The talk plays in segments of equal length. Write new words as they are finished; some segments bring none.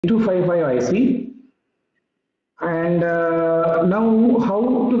8255 IC. And now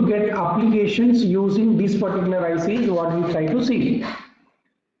how to get applications using this particular IC is what we try to see.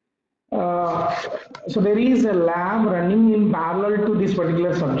 So there is a lab running in parallel to this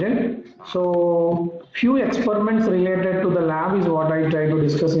particular subject. So few experiments related to the lab is what I try to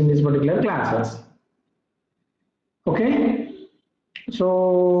discuss in this particular classes. Okay.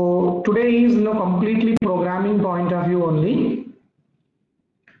 So today is completely programming point of view only.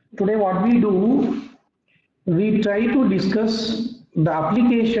 Today what we do, we try to discuss the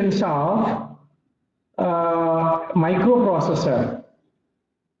applications of microprocessor.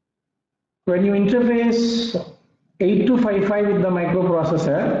 When you interface 8255 with the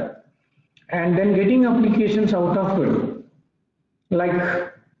microprocessor and then getting applications out of it,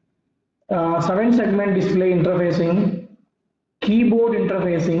 like 7-segment display interfacing, keyboard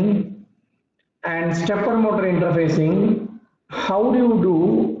interfacing, and stepper motor interfacing, how do you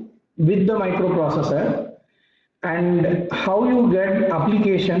do with the microprocessor and how you get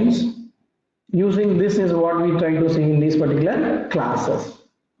applications using this is what we try to see in these particular classes.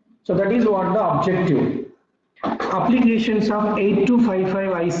 So that is what the objective. Applications of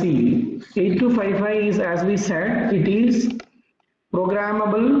 8255 IC. 8255 is, as we said, it is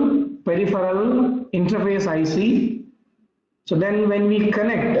programmable peripheral interface IC. So then when we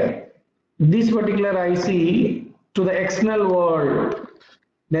connect this particular IC to the external world,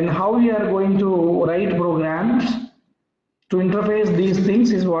 then how we are going to write programs to interface these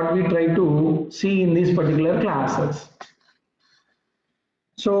things is what we try to see in these particular classes.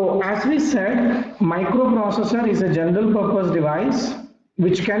 So as we said, microprocessor is a general purpose device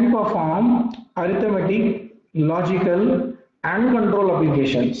which can perform arithmetic, logical and control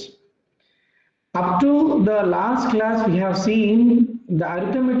applications. Up to the last class we have seen the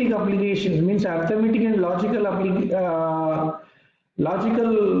arithmetic applications, means arithmetic and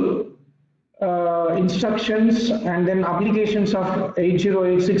logical instructions and then applications of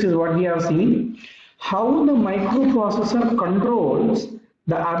 8086 is what we have seen. How the microprocessor controls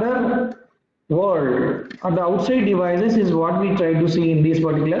the other world or the outside devices is what we try to see in these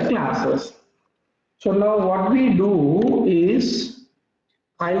particular classes. So now what we do is,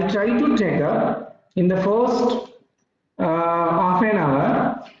 I'll try to take up in the first half an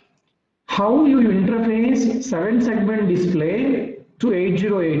hour how you interface 7-segment display to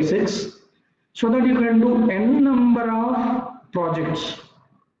 8086 so that you can do n number of projects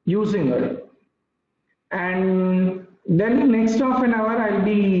using it. And then next half an hour I'll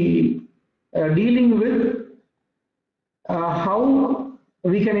be dealing with how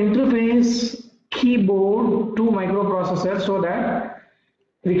we can interface keyboard to microprocessor so that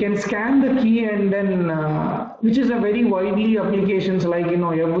we can scan the key and then which is a very widely applications, like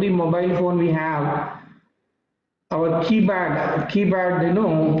every mobile phone we have our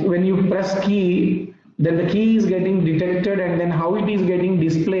keypad, when you press key, then the key is getting detected and then how it is getting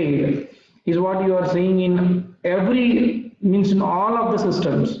displayed is what you are seeing in in all of the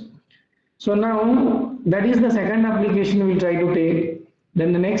systems. So now that is the second application we try to take.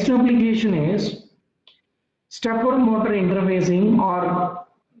 Then the next application is stepper motor interfacing, or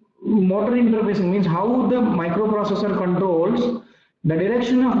motor interfacing means how the microprocessor controls the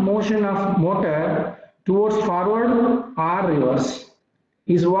direction of motion of motor towards forward or reverse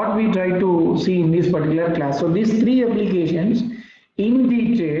is what we try to see in this particular class. So these three applications in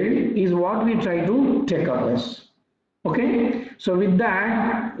detail is what we try to take up as. Okay, so with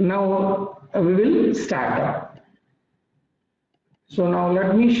that now we will start. So now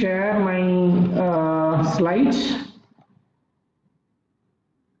let me share my slides.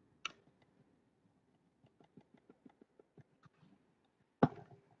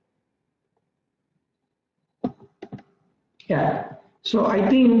 Yeah, so I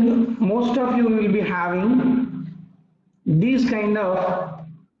think most of you will be having these kind of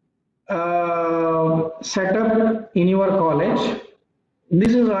setup in your college.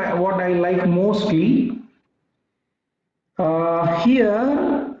 This is what I like mostly.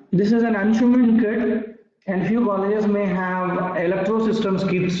 Here, this is an Anshuman kit, and few colleges may have electro systems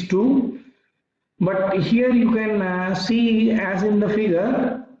kits too. But here you can see, as in the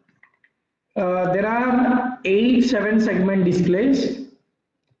figure, there are 8 7-segment displays.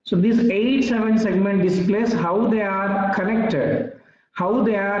 So these 8 7-segment displays, how they are connected, how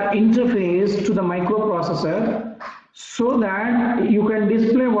they are interfaced to the microprocessor, so that you can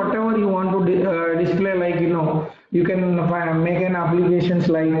display whatever you want to display, like you can make an applications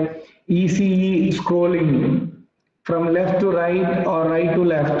like ECE scrolling from left to right or right to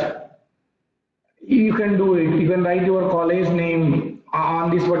left. You can do it. You can write your college name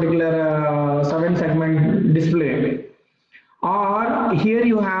on this particular 7-segment display, Or here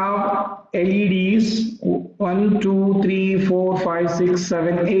you have LEDs 1, 2, 3, 4, 5, 6,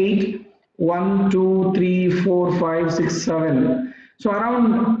 7, 8. 1, 2, 3, 4, 5, 6, 7. So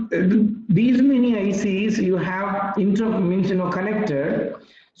around these many ICs you have connected.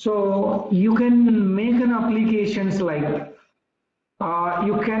 So you can make an applications like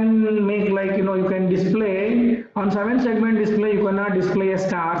you can make like you can display on 7-segment display. You cannot display a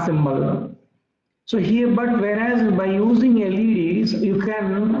star symbol. So here, but whereas by using LEDs, you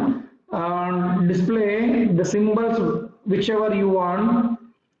can display the symbols whichever you want.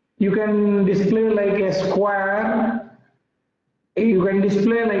 You can display like a square. You can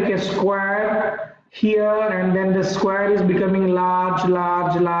display like a square here, and then the square is becoming large,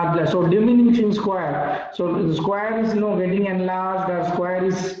 large, large, large. So diminishing square. So the square is getting enlarged, or square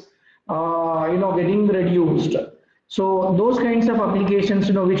is getting reduced. So those kinds of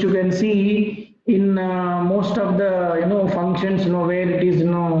applications which you can see in most of the functions where it is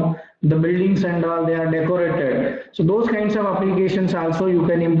the buildings and all, they are decorated. So those kinds of applications also you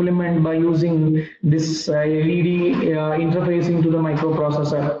can implement by using this LED interfacing to the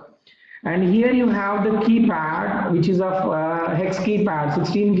microprocessor. And here you have the keypad, which is of hex keypad.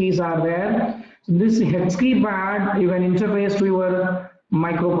 16 keys are there. This hex keypad you can interface to your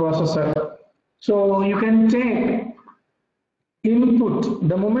microprocessor. So you can take input.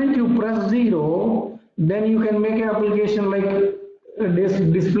 The moment you press 0, then you can make an application like this,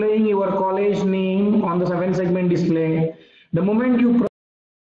 displaying your college name on the 7-segment display. The moment you press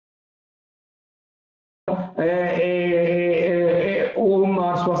a Om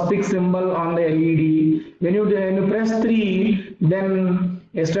or swastik symbol on the LED, when you press 3, then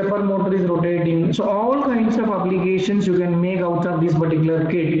a stepper motor is rotating. So all kinds of applications you can make out of this particular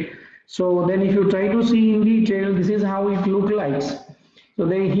kit. So then if you try to see in detail, this is how it looks like. So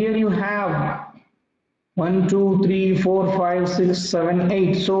then here you have 1, 2, 3, 4, 5, 6, 7,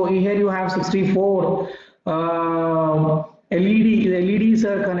 8. So here you have 64 LEDs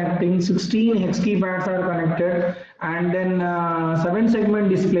are connecting, 16 hex keypads are connected, and then 7-segment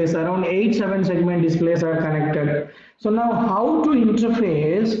displays, around 8 7-segment displays are connected. So now how to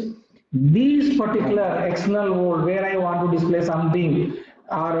interface these particular external mode where I want to display something,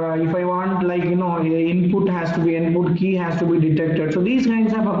 or if I want like input has to be, input key has to be detected. So these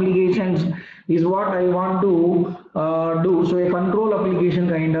kinds of applications is what I want to do. So a control application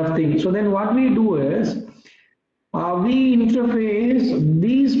kind of thing. So then what we do is we interface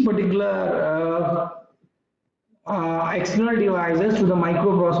these particular external devices to the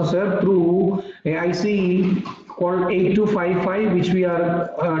microprocessor through a IC called 8255, which we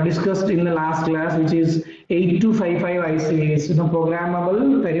are discussed in the last class, which is 8255 IC, is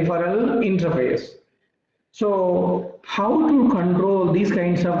programmable peripheral interface. So how to control these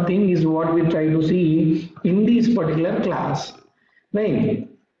kinds of things is what we try to see in this particular class, right?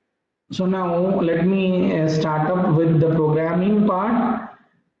 So now let me start up with the programming part.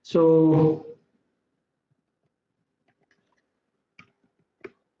 So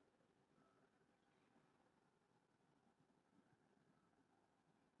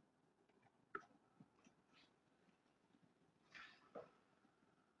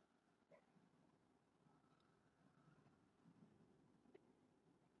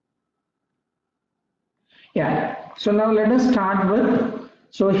yeah, so now let us start with,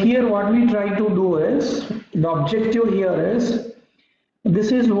 so here what we try to do is, the objective here is,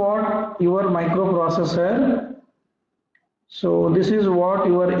 this is what your microprocessor, so this is what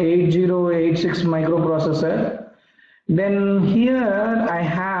your 8086 microprocessor, then here I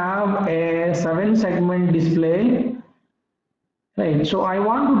have a 7-segment display, right? So I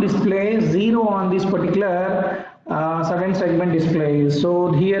want to display 0 on this particular 7-segment display.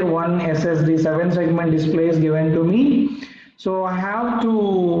 So here one SSD 7-segment display is given to me. So I have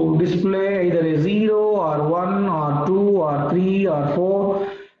to display either a 0 or 1 or 2 or 3 or 4,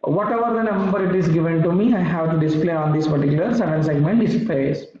 whatever the number it is given to me, I have to display on this particular 7-segment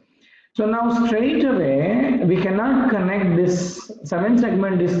displays. So now straight away we cannot connect this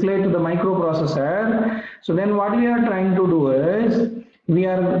 7-segment display to the microprocessor. So then what we are trying to do is we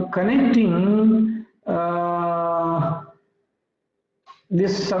are connecting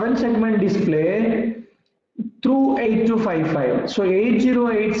this 7-segment display through 8255. So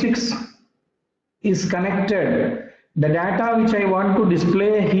 8086 is connected. The data which I want to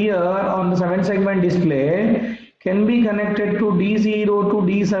display here on the 7-segment display can be connected to D0 to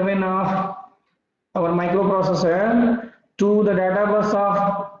D7 of our microprocessor to the data bus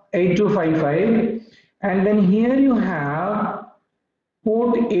of 8255, and then here you have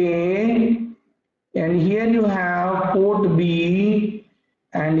port A, and here you have port B,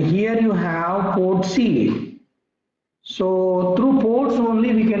 and here you have port C. So through ports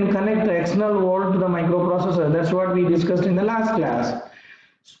only we can connect the external world to the microprocessor. That's what we discussed in the last class.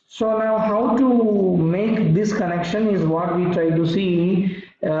 So now how to make this connection is what we try to see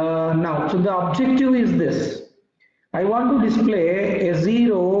now. So the objective is this. I want to display a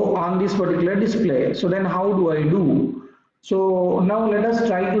 0 on this particular display. So then how do I do? So now let us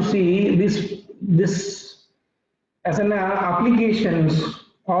try to see this as an applications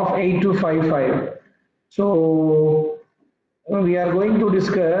of 8255. So we are going to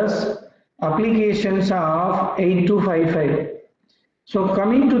discuss applications of 8255. So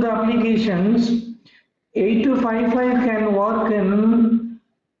coming to the applications, 8255 can work in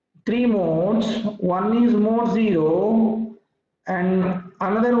three modes. One is mode 0 and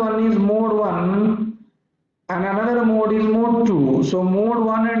another one is mode 1 and another mode is mode 2. So mode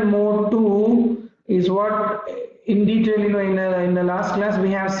 1 and mode 2 is what in detail in the last class we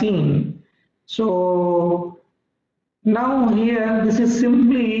have seen. So now here this is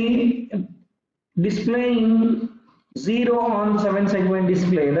simply displaying 0 on 7-segment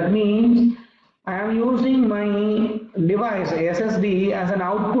display. That means I am using my device SSD as an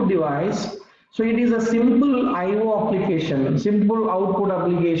output device. So it is a simple IO application, simple output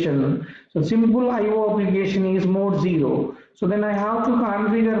application. So simple IO application is mode 0. So then I have to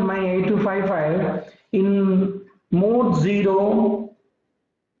configure my 8255 in mode 0.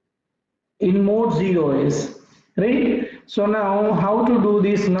 In mode 0 is right. So now how to do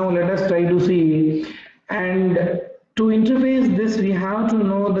this? Now let us try to see. And to interface this, we have to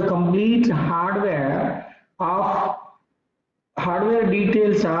know the complete hardware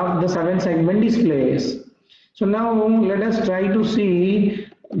details of the 7-segment displays. So now let us try to see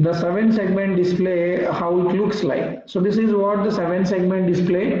the 7-segment display, how it looks like. So this is what the 7-segment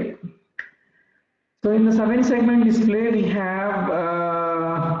display. So in the 7-segment display, we have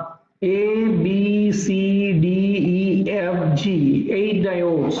A, B, C, D, E, F, G, 8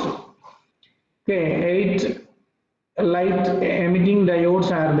 diodes. Okay, 8 light emitting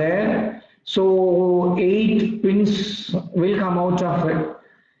diodes are there. So 8 pins will come out of it.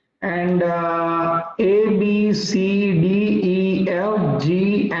 And A, B, C, D, E, F,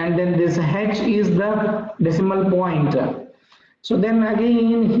 G, and then this H is the decimal point. So then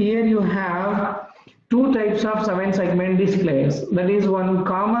again here you have two types of 7-segment displays. That is one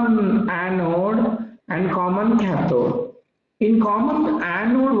common anode and common cathode. In common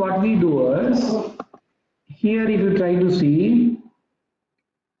anode, what we do is, here if you try to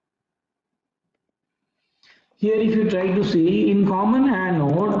see, in common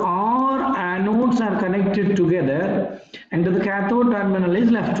anode, all anodes are connected together and the cathode terminal is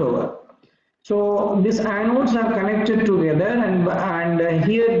left over. So these anodes are connected together and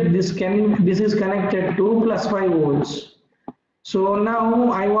here this is connected to plus 5 volts. So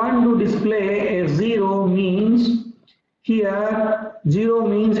now I want to display a 0 means here 0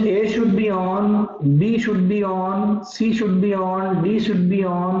 means A should be on, B should be on, C should be on, D should be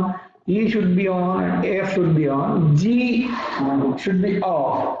on, E should be on, and F should be on, G should be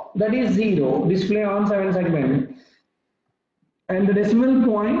off. That is 0, display on 7-segment. And the decimal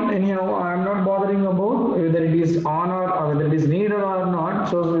point, anyhow, I am not bothering about whether it is on or whether it is needed or not,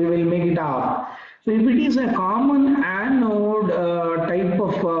 so we will make it off. So if it is a common anode type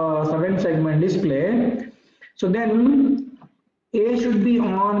of 7-segment display, so then A should be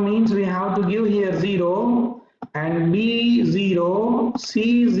on means we have to give here 0 and B 0,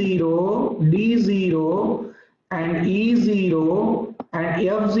 C 0, D 0 and E 0 and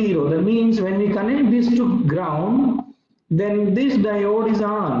F 0. That means when we connect this to ground, then this diode is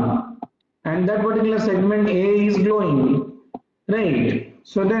on and that particular segment A is glowing, right?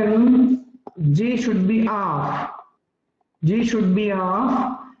 So then G should be off,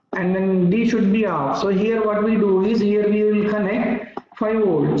 and then D should be off. So here what we do is, here we will connect 5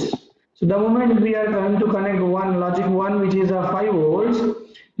 volts. So the moment we are going to connect logic 1 which is a 5 volts,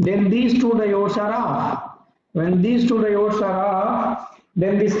 then these two diodes are off. When these two diodes are off,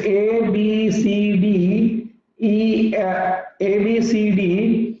 then this A, B, C, D, E, A, B, C,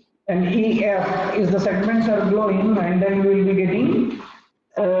 D and E, F is the segments are glowing, and then we will be getting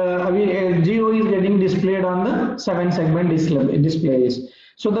GO is getting displayed on the 7-segment displays.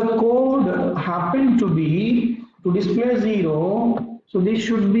 So the code happened to be to display 0. So this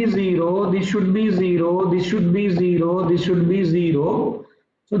should be 0, this should be 0, this should be 0, this should be 0.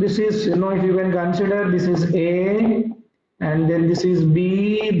 So this is, if you can consider, this is A, and then this is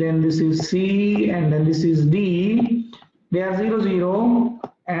B, then this is C, and then this is D. They are 0, 0,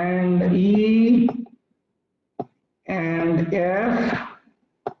 and E and F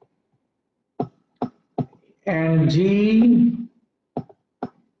and G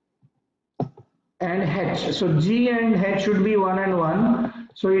and H. So G and H should be 1 and 1.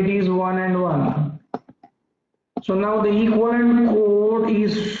 So it is 1 and 1. So now the equivalent code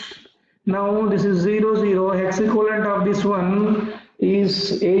is, now this is 0, 0. Hex equivalent of this one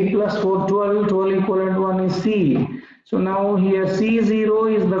is 8 plus 4, 12. 12 equivalent one is C. So now here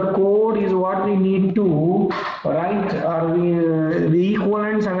C0 is the code, is what we need to write, or the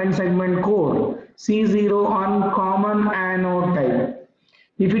equivalent 7 segment code. C0 on common anode type.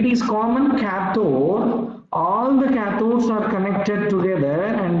 If it is common cathode, all the cathodes are connected together,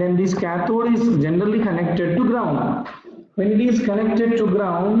 and then this cathode is generally connected to ground. When it is connected to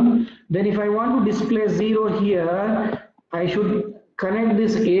ground, then if I want to display 0 here, I should connect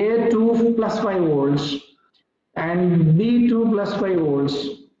this A2 plus 5 volts and B2 plus 5 volts.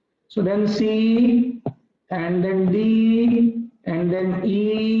 So then C, and then D, and then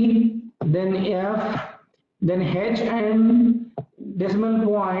E, then F, then H, and decimal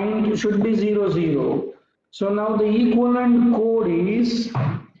point should be 0, 0. So now the equivalent code is,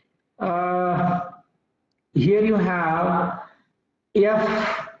 here you have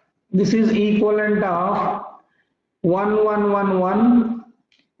F, this is equivalent of 1, 1, 1, 1,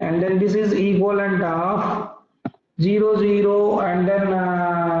 and then this is equivalent of 0, 0, and then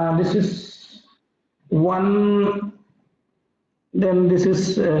this is 1, then this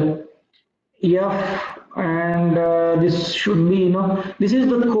is F, and this should be, this is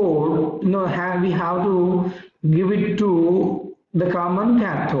the code, we have to give it to the common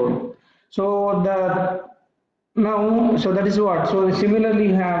cathode. So so that is what. So similarly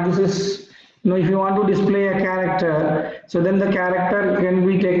you have, this is, if you want to display a character, so then the character can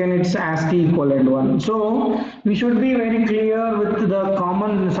be taken its ASCII equivalent one. So we should be very clear with the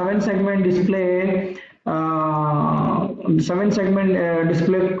common 7 segment display, 7 segment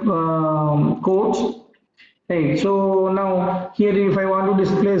display codes. Right. So now here if I want to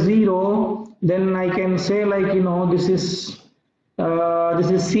display 0, then I can say like, this is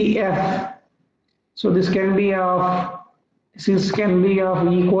CF. So this can be of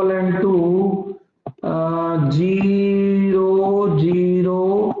equivalent to 0,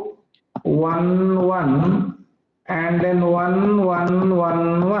 0, 1, 1, and then 1, 1,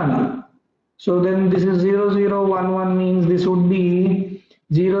 1, 1. So then this is 0, 0, 1, 1 means this would be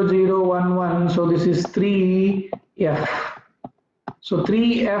 0, 0, 1, 1. So this is 3F. So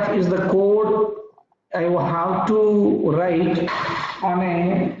 3F is the code I will have to write on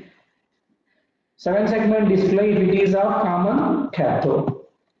a 7 segment display if it is of common cathode.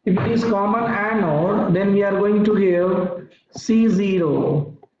 If it is common anode, then we are going to give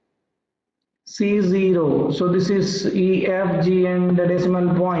C0. C0. So this is E, F, G, and the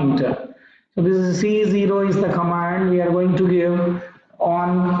decimal point. So this is C0 is the command we are going to give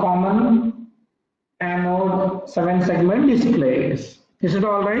on common anode 7 segment displays. Is it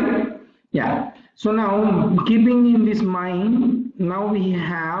all right? Yeah. So now keeping in this mind, now we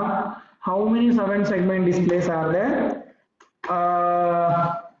have how many 7 segment displays are there?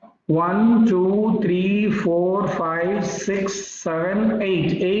 1, 2, 3, 4, 5, 6, 7,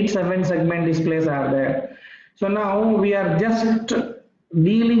 8. 8 7 segment displays are there. So now we are just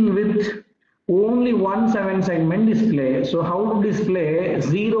dealing with only one 7 segment display. So how to display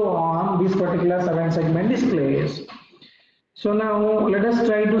 0 on this particular 7 segment displays? So now let us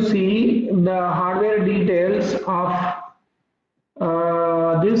try to see the hardware details of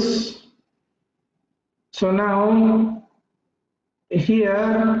this. So now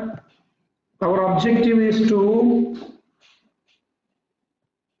here our objective is to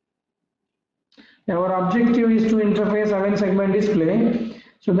interface 7 segment display.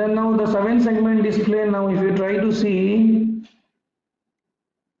 So then now the 7 segment display, now if you try to see,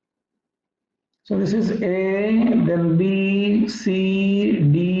 so this is A, then B, C,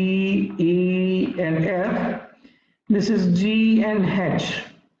 D, E, and F. This is G and H.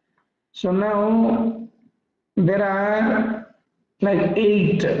 So now there are like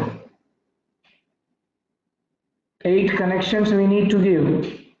 8 connections we need to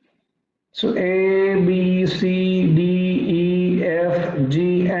give. So A, B, C, D, E, F,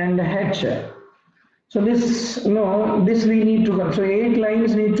 G, and H. So this, this we need to, so 8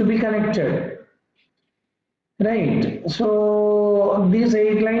 lines need to be connected, right? So these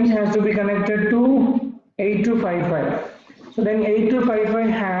 8 lines has to be connected to 8255. So then 8255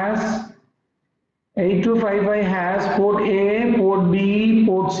 has port A, port B,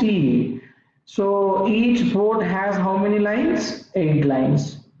 port C. So each port has how many lines? 8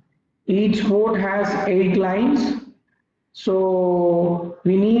 lines. Each port has 8 lines. So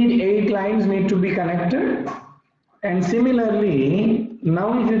we need 8 lines need to be connected. And similarly,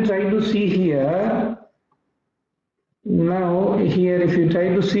 now if you try to see here, if you try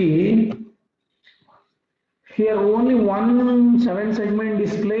to see, Here only one 7-segment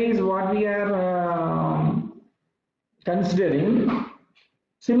display is what we are considering.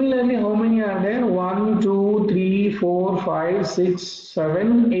 Similarly, how many are there? 1, 2, 3, 4, 5, 6,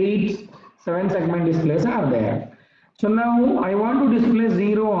 7, 8 7-segment displays are there. So now I want to display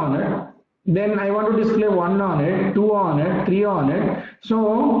 0 on it. Then I want to display 1 on it, 2 on it, 3 on it.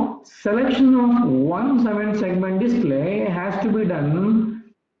 So selection of one 7-segment display has to be done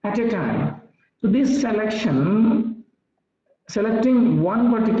at a time. So this selecting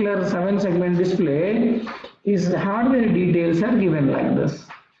one particular 7-segment display is hardware details are given like this.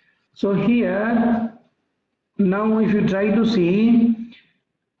 So here now if you try to see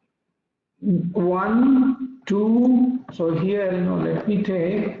 1, 2, so here let me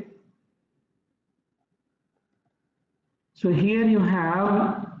take. So here you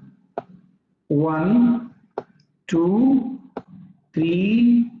have 1, 2,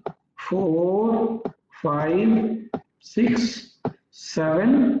 3, 4, 5, 6,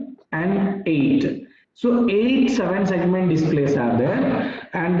 7 and 8. So 8 7-segment displays are there,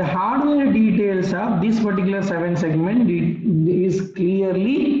 and the hardware details of this particular 7-segment is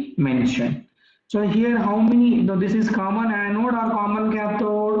clearly mentioned. So here how many, this is common anode or common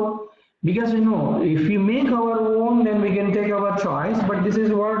cathode, because if we make our own then we can take our choice, but this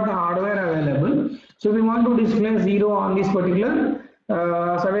is what the hardware available. So we want to display 0 on this particular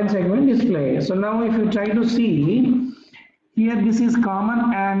 7-segment display. So now if you try to see here, this is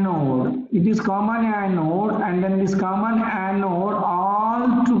common anode. It is common anode, and then this common anode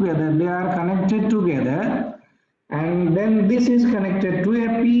all together, they are connected together, and then this is connected to a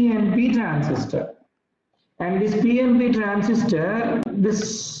PNP transistor. And this PNP transistor,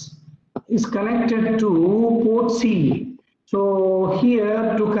 this is connected to port C. So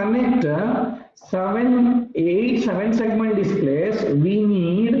here to connect 8 7-segment displays, we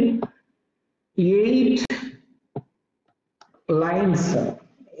need 8 lines,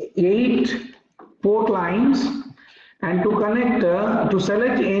 8 port lines, and to connect to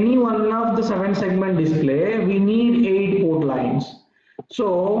select any one of the 7-segment display we need 8 port lines.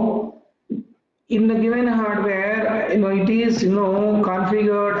 So in the given hardware it is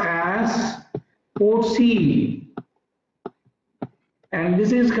configured as port C, and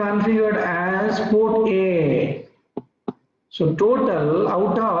this is configured as port A. So total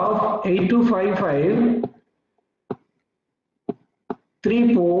out of 8255,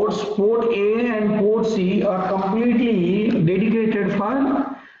 3 ports, port A and port C are completely dedicated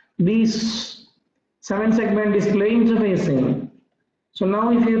for this 7-segment display interfacing. So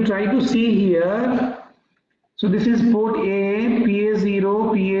now if you try to see here, so this is port A,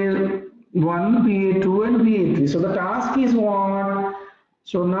 PA0, PA1, PA2 and PA3. So the task is what?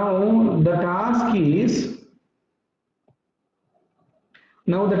 So now the task is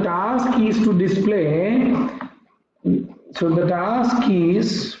to display. So the task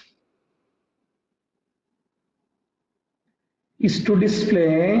is to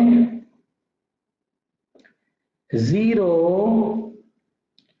display 0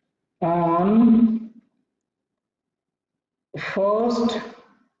 on first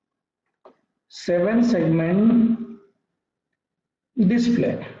 7-segment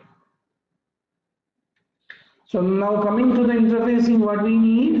display. So now coming to the interfacing, what we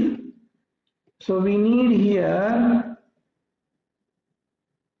need? So we need here,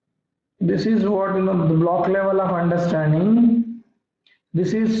 this is what the block level of understanding.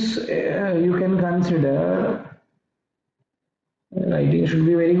 This is you can consider, writing should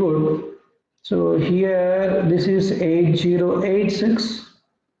be very good. So here this is 8086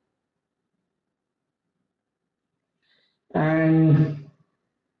 and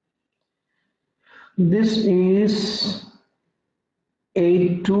this is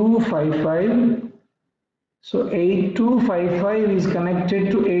 8255. So 8255 is connected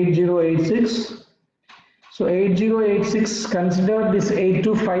to 8086. So 8086, consider this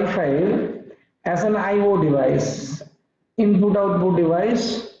 8255 as an I/O device, input-output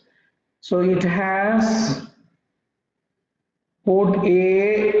device. So it has port A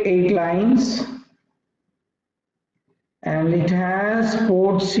 8 lines and it has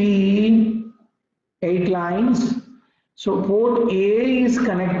port C 8 lines. So port A is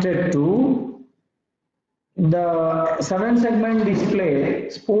connected to the 7-segment display.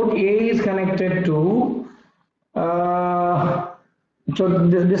 Port A is connected to so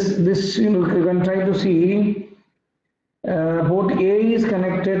this you can try to see port A is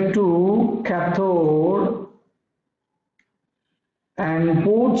connected to cathode and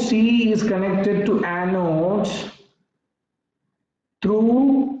port C is connected to anodes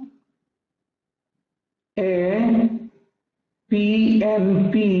through a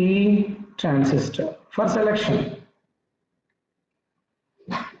PNP transistor. for selection,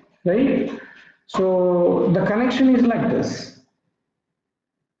 right? So the connection is like this.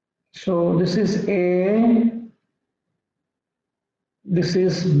 So this is A, this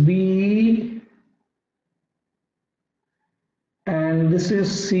is B, and this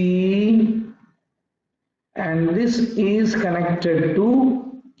is C, and this is connected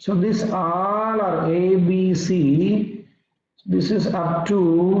to, so this all are A, B, C, this is up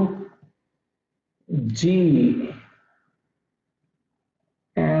to G,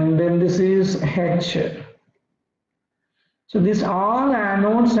 and then this is H. So these all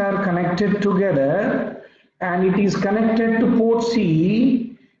anodes are connected together and it is connected to port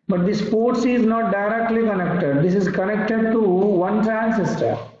C, but this port C is not directly connected. This is connected to one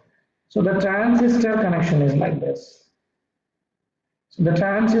transistor. So the transistor connection is like this. So the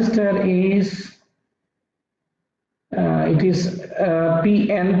transistor is, it is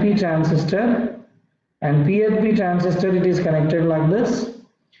PNP transistor, and PNP transistor it is connected like this,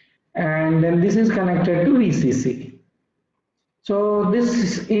 and then this is connected to VCC. So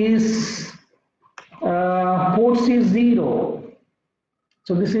this is port C0.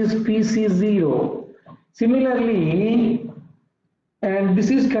 So this is PC0. Similarly, and this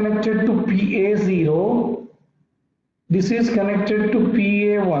is connected to PA0. This is connected to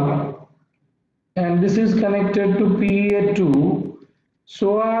PA1. And this is connected to PA2.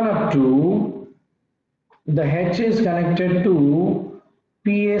 So on up to the H is connected to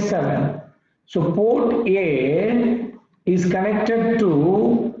PA7. So port A is connected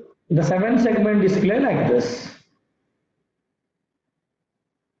to the 7-segment display like this,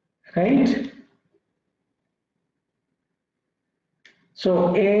 right?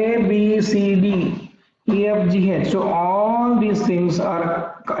 So A, B, C, D, E, F, G, H. So all these things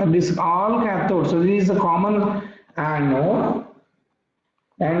are this all cathodes. So this is a common anode,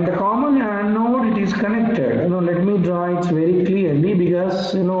 and the common anode it is connected. Let me draw it very clearly,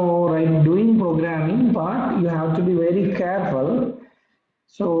 because right, doing programming part you have to be very careful.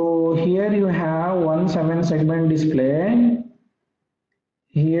 So here you have one 7-segment display.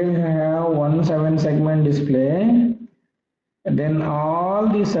 Here you have one 7-segment display. And then all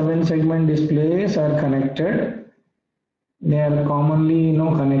the 7-segment displays are connected. They are commonly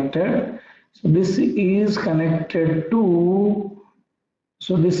connected. So this is connected to,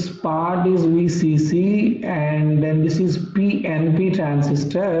 so this part is VCC, and then this is PNP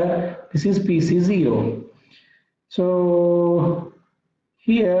transistor, this is PC0. So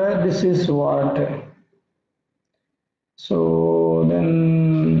here this is what, so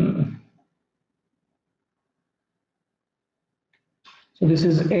then, so this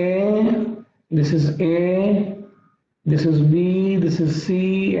is A, this is A, this is B, this is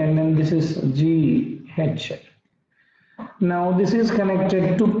C, and then this is G, H. Now this is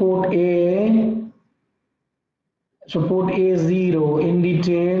connected to port A. So port A0 in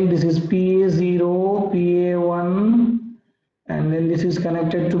detail, this is PA0, PA1, and then this is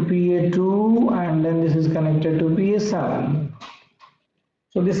connected to PA2, and then this is connected to PA7.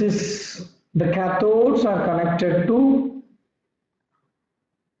 So this is, the cathodes are connected to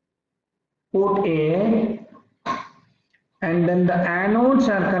port A, and then the anodes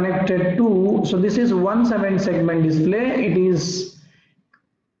are connected to, so this is one 7-segment display, it is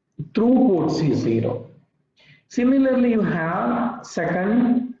through port C0. Similarly, you have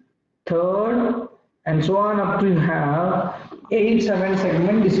second, third, and so on up to you have 8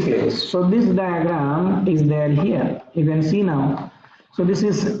 7-segment displays. So this diagram is there here. You can see now. So this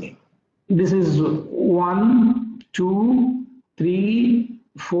is 1, 2, 3,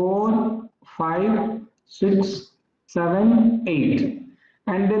 4, 5, 6, 7, 8,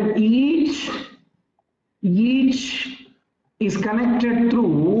 and then each is connected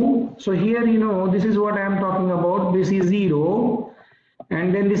through. So here this is what I am talking about. This is 0,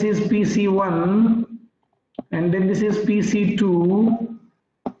 and then this is PC1, and then this is PC2,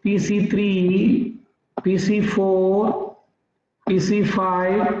 PC3, PC4,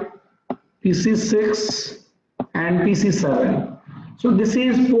 PC5, PC6, and PC7. So this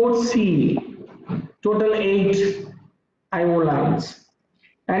is port C, total 8 IO lines.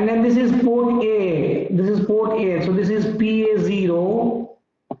 And then this is port A, so this is PA0,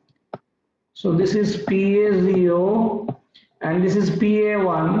 so this is PA0, and this is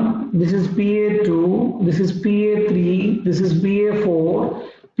PA1, this is PA2, this is PA3, this is PA4,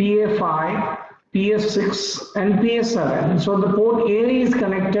 PA5, PA6, and PA7. So the port A is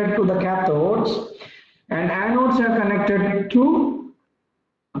connected to the cathodes, and anodes are connected to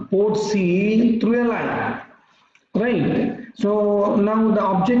port C through a line, right? So now the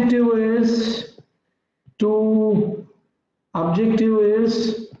objective is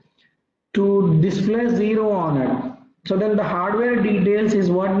to display 0 on it. So then the hardware details is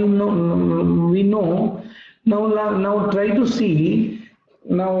what we know. Now try to see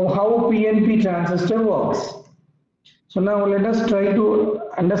now how PNP transistor works. So now let us try to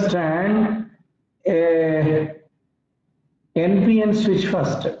understand a NPN switch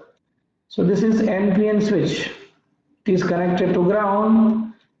first. So this is NPN switch. It is connected to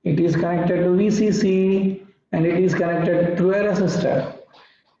ground, it is connected to VCC, and it is connected to a resistor.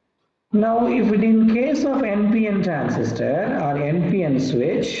 Now if it in case of NPN transistor or NPN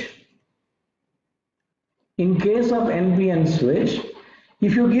switch, in case of NPN switch,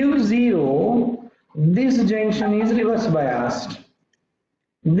 if you give 0, this junction is reverse biased.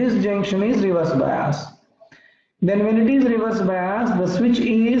 This junction is reverse biased. Then when it is reverse biased, the switch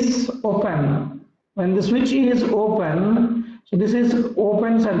is open. When the switch is open, so this is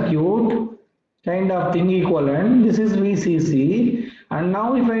open circuit kind of thing equivalent. This is VCC. And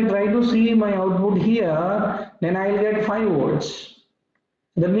now if I try to see my output here, then I will get 5 volts.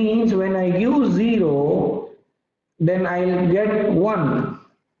 That means when I give 0, then I will get 1.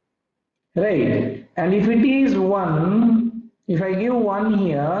 Right? And if it is 1, if I give 1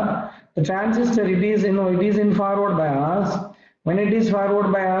 here, the transistor, it is in forward bias. When it is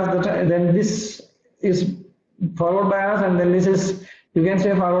forward bias, then this is forward bias, and then this is, you can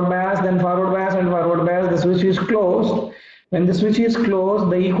say forward bias, then forward bias and forward bias. The switch is closed. When the switch is closed,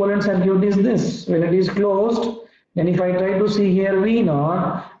 the equivalent circuit is this. When it is closed, then if I try to see here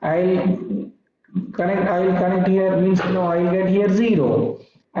V0, I'll connect here, means I'll get here 0.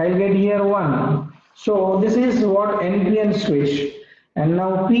 I'll get here 1. So this is what NPN switch. And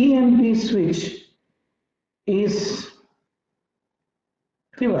now PNP switch is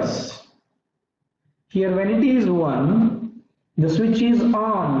reverse. Here when it is 1, the switch is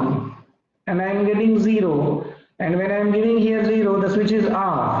on and I am getting 0. And when I am giving here 0, the switch is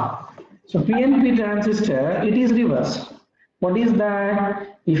off. So PNP transistor, it is reverse. What is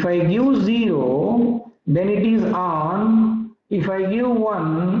that? If I give 0, then it is on. If I give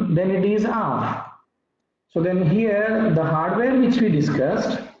 1, then it is off. So then here the hardware which we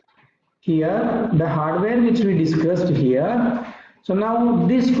discussed here, so now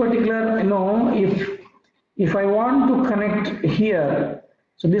this particular, if I want to connect here,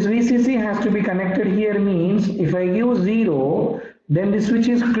 so this VCC has to be connected here, means if I give 0, then the switch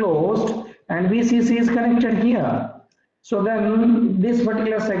is closed and VCC is connected here. So then this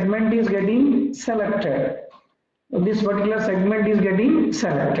particular segment is getting selected. So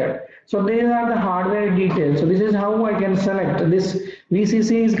these are the hardware details. So this is how I can select. This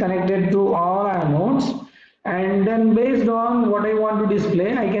VCC is connected to all anodes, and then based on what I want to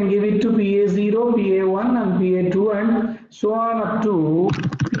display, I can give it to PA0, PA1 and PA2 and so on up to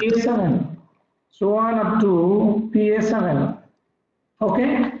PA7.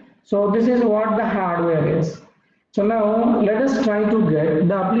 Okay, so this is what the hardware is. So now let us try to get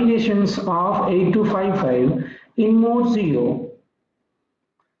the applications of 8255 in mode 0.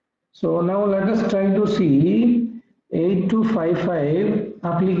 So now let us try to see 8255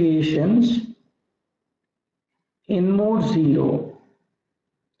 applications in mode 0.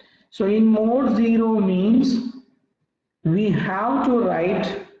 So in mode 0 means we have to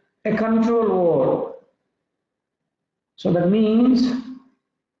write a control word. So that means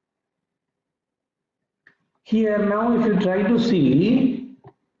here now if you try to see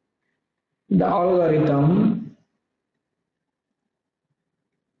the algorithm,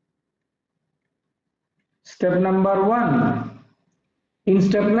 step number 1. In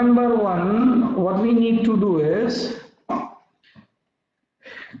step number 1, what we need to do is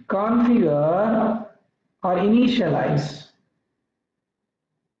configure or initialize.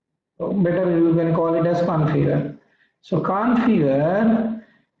 So better you can call it as configure. So configure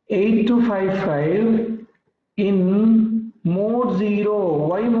 8255 in mode 0.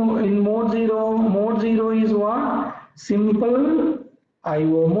 Why in mode 0? Mode 0 is what? Simple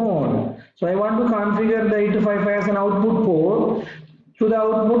IO mode. So I want to configure the 8255 as an output port. To the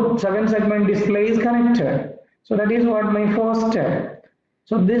output 7-segment display is connected. So that is what my first step.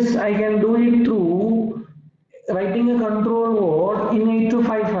 So this I can do it through writing a control word in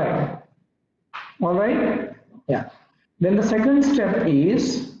 8255. Alright? Yeah. Then the second step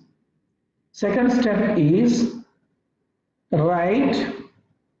is write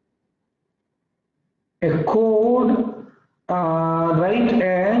a code, write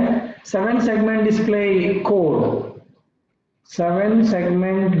a 7-segment display code.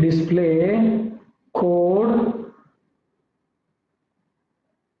 7-segment display code.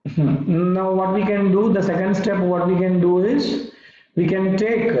 Now what we can do, the second step, what we can do is we can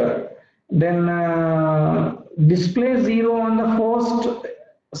take then display 0 on the first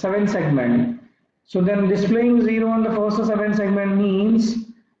 7 segment. So then displaying 0 on the first 7 segment means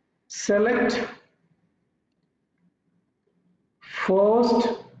select first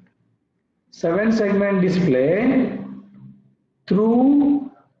 7 segment display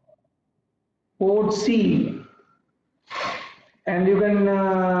through port C, and you can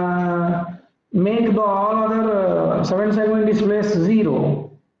make the all other 7 segment displays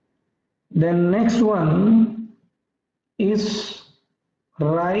 0. Then next one is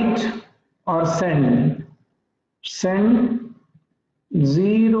write or send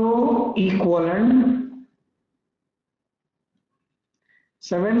 0 equivalent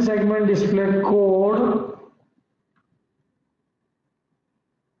 7 segment display code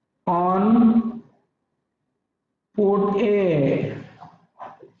on port A.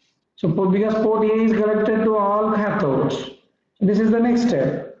 So because port A is connected to all cathodes, this is the next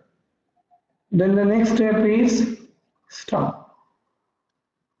step. Then the next step is stop.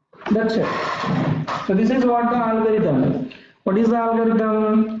 That's it. So this is what the algorithm is. What is the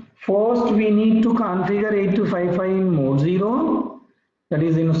algorithm? First we need to configure 8255 in mode 0, that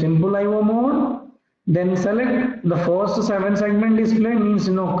is in simple IO mode. Then select the first 7 segment display, means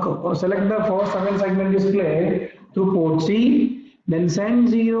select the first 7 segment display through port C. Then send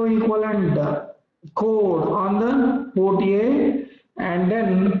 0 equivalent code on the port A, and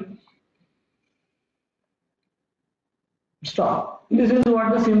then stop. This is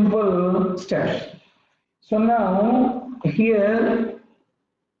what the simple steps. So now here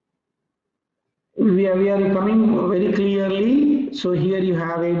we are coming very clearly. So here you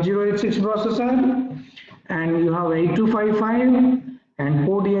have 8086 processor and you have 8255, and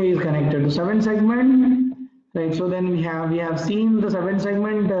port A is connected to 7 segment, right? So then we have seen the 7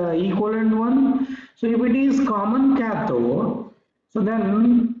 segment equivalent one. So if it is common cathode, so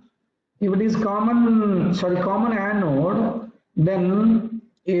then if it is common anode, then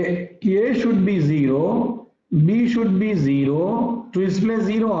A should be 0, B should be 0 to display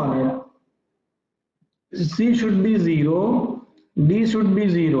 0 on it, C should be 0, D should be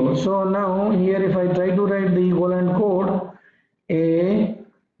 0. So now here if I try to write the equivalent code, A,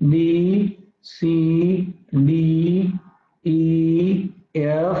 B, C, D, E,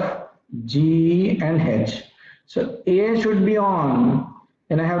 F, G and H. So A should be on,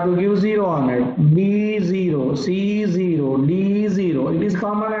 and I have to give 0 on it, B 0, C 0, D 0, it is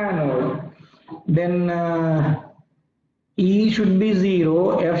common anode. Then E should be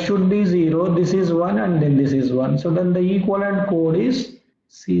 0, F should be 0, this is 1 and then this is 1. So then the equivalent code is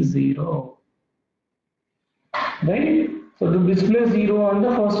C0, right? So to display 0 on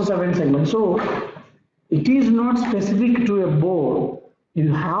the first 7 segments. So it is not specific to a board.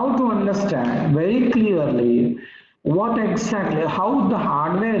 You have to understand very clearly what exactly, how the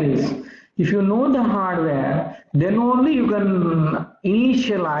hardware is. If you know the hardware, then only you can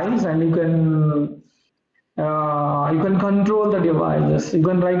initialize and you can control the devices. You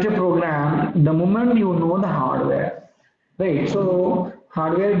can write a program the moment you know the hardware, right? So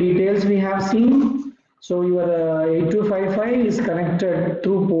hardware details we have seen. So your 8255 is connected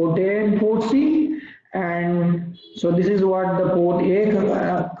through port A and port C, and so this is what the port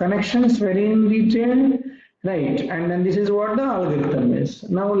A connection is very in detail, right? And then this is what the algorithm is.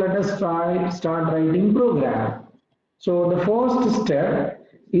 Now let us start writing program. So the first step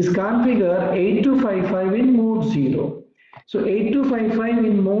is configure 8255 in mode 0. So 8255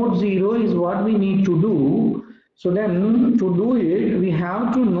 in mode 0 is what we need to do. So then to do it, we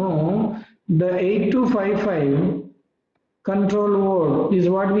have to know the 8255 control word is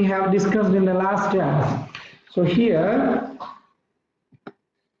what we have discussed in the last class. So here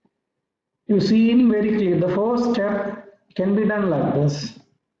you see in very clear, the first step can be done like this.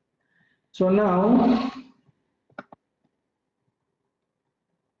 So now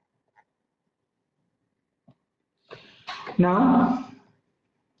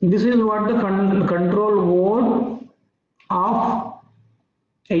this is what the control word of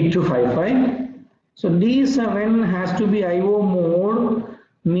 8255. So D7 has to be IO mode,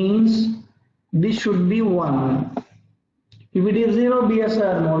 means this should be 1. If it is 0,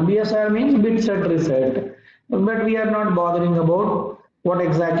 BSR mode. BSR means bit set reset. But we are not bothering about what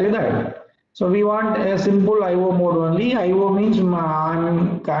exactly that. So we want a simple IO mode only. IO means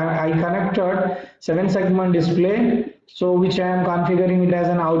I connected 7 segment display, so which I am configuring it as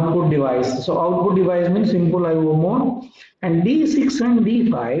an output device. So output device means simple IO mode. And D6 and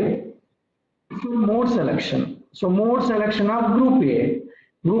D5 mode selection. So mode selection of group A.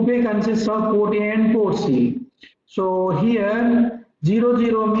 Group A consists of port A and port C. So here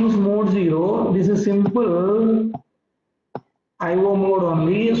 00 means mode 0. This is simple IO mode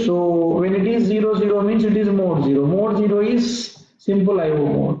only. So when it is 00 means it is mode 0. Mode 0 is simple IO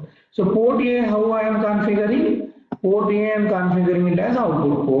mode. So port A, how I am configuring? Port A, I am configuring it as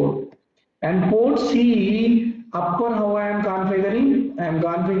output port. And port C, upper, how I am configuring? I am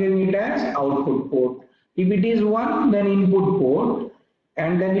configuring it as output port. If it is 1, then input port.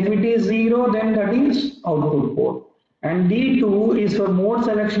 And then if it is 0, then that is output port. And D2 is for mode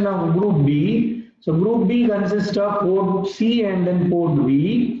selection of group B. So group B consists of port C and then port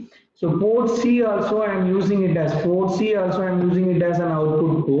B. So port C also I am using it as an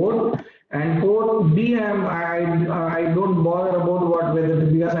output port, and port B I don't bother about what whether,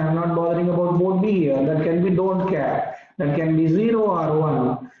 because I am not bothering about port B here. That can be don't care. That can be 0 or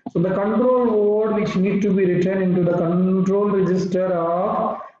 1. So the control word which need to be written into the control register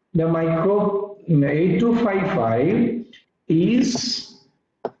of the micro 8255 is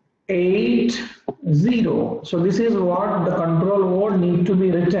 80. So this is what the control word need to be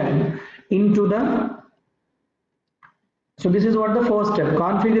written into the. So this is what the first step,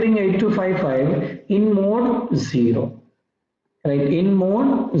 configuring 8255 in mode 0, right? In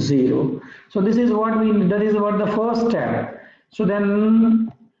mode 0. So this is what that is what the first step. So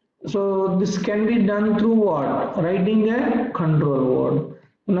then, so this can be done through what? Writing a control word.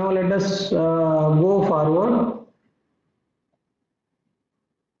 Now let us go forward.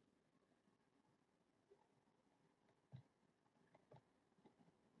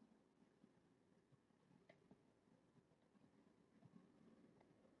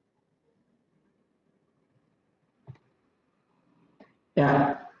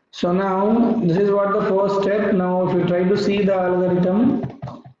 Yeah. So now this is what the first step. Now if you try to see the algorithm,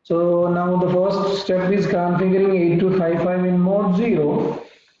 so now the first step is configuring 8255 in mode 0,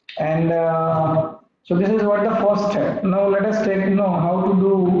 and so this is what the first step. Now let us know how to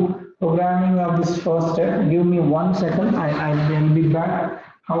do programming of this first step. Give me 1 second. I will be back.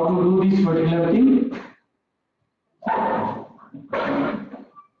 How to do this particular thing.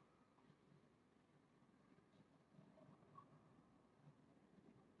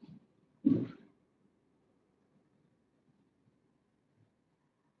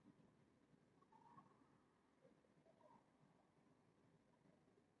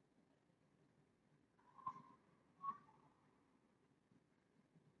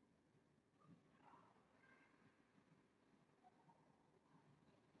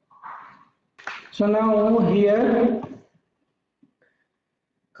 So now here,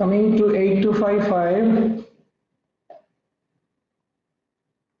 coming to 8255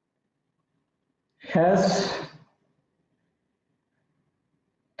 has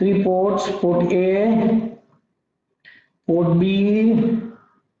 3 ports, port A, port B,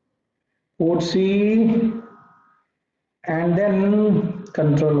 port C, and then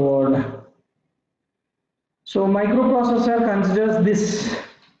control word. So microprocessor considers this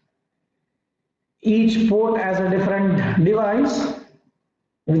each port as a different device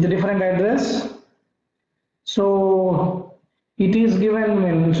with a different address. So it is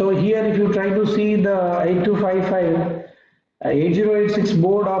given, so here if you try to see the 8255 8086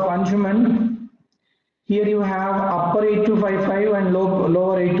 board of Anshuman, here you have upper 8255 and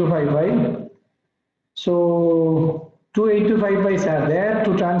lower 8255. So two 8255s are there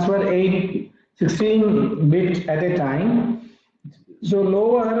to transfer 16 bits at a time. So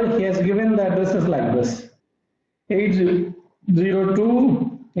lower he has given the addresses like this.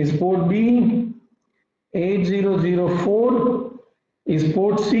 8002 is port B, 8004 is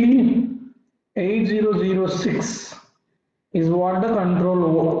port C, 8006 is what the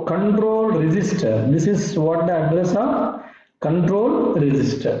control register. This is what the address of control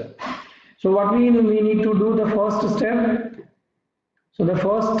register. So what we need to do the first step. So the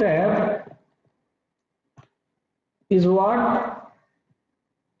first step is what?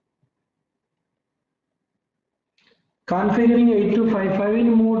 Configuring 8255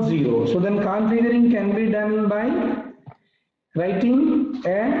 in mode 0. So then configuring can be done by writing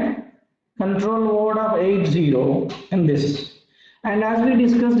a control word of 80 in this. And as we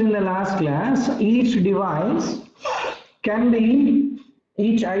discussed in the last class, each device can be,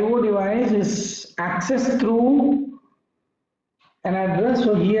 each IO device is accessed through an address.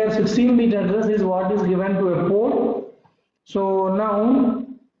 So here 16-bit address is what is given to a port. So now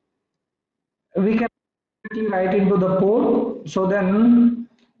we can write into the port. So then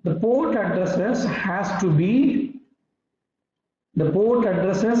the port addresses has to be,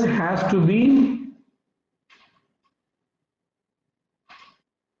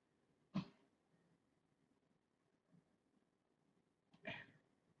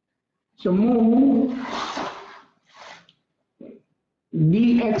 so move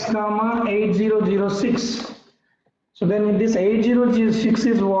DX comma 8006. So then this 8006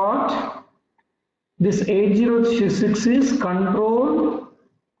 is what? This 8066 is control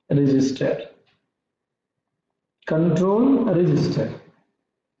register. Control register.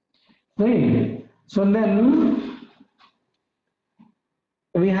 Right. So then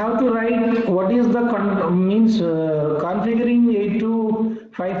we have to write what is the configuring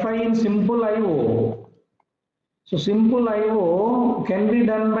 8255 in simple IO. So simple IO can be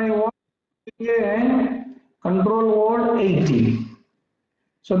done by what? Control word 80.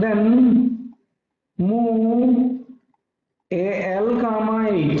 So then move AL comma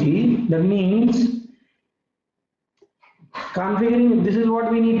 80. That means configuring, this is what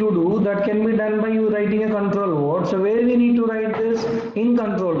we need to do. That can be done by you writing a control word. So where we need to write this? In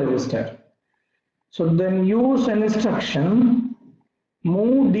control register. So then use an instruction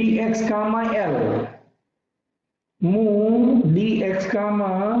move dx comma L. Move dx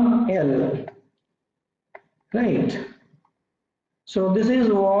comma L. Right. So this is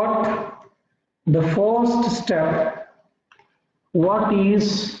what the first step. What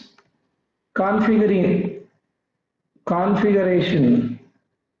is configuration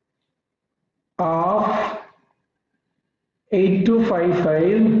of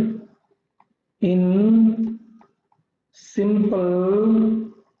 8255 in simple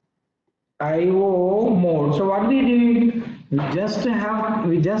IO mode. So what we did, we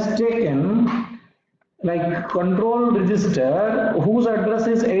just taken like control register whose address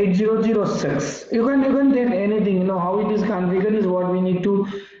is 8006. You can take anything, how it is configured is what we need to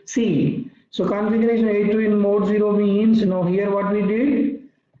see. So configuration 82 in mode 0 means, here what we did.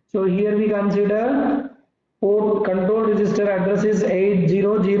 So here we consider port control register address is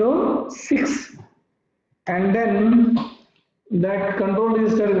 8006, and then that control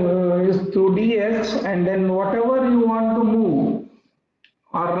register is through DX, and then whatever you want to move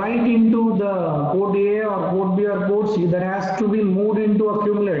or write into the port A or port B or port C, that has to be moved into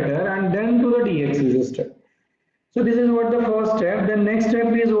accumulator and then to the DX register. So this is what the first step. The next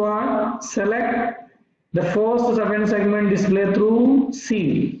step is what? Select the first 7 segment display through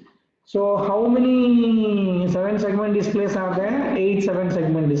C. So how many 7 segment displays are there? 8 7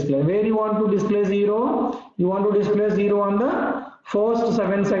 segment display. Where you want to display 0? You want to display 0 on the first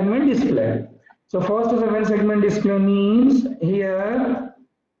 7 segment display. So first 7 segment display means here.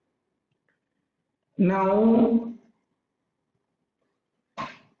 Now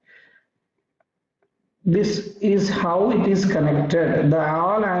this is how it is connected.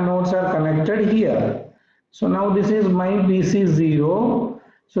 All anodes are connected here. So now this is my PC0.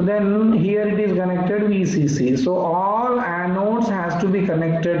 So then here it is connected VCC. So all anodes has to be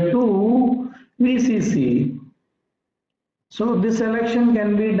connected to VCC. So this selection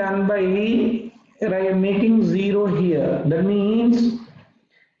can be done by making 0 here. That means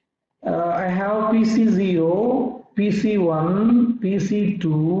I have PC0, PC1, PC2,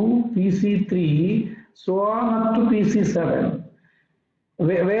 PC3, so on up to PC7.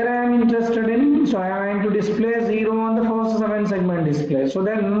 Where I am interested in, so I am to display 0 on the first 7 segment display. So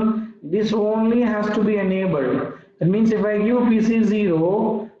then this only has to be enabled. That means if I give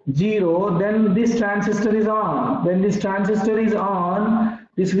PC0, 0, then this transistor is on. When this transistor is on,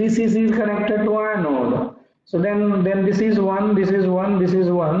 this VCC is connected to anode. So then this is 1, this is 1, this is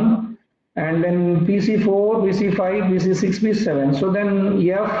 1. And then PC4, PC5, PC6, PC7. So then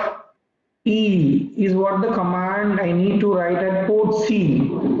FE is what the command I need to write at port C.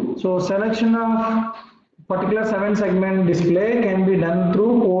 So selection of particular 7 segment display can be done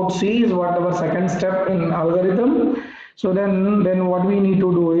through port C is what our second step in algorithm. So then what we need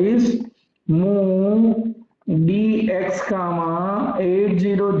to do is move DX comma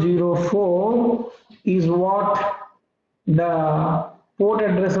 8004 is what the port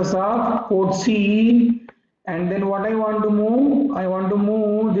addresses of port C, and then what I want to move? I want to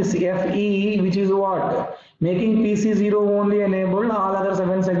move this FE, which is what? Making PC0 only enabled, all other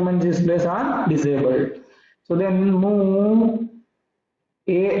 7 segment displays are disabled. So then move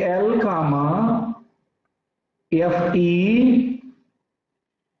AL comma FE,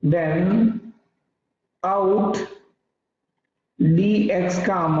 then out DX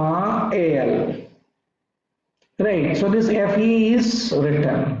comma AL. Right, so this FE is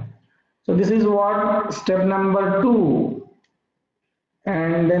written. So this is what step number 2,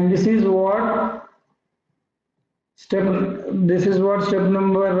 and then this is what step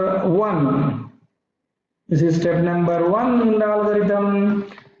number 1. This is step number 1 in the algorithm.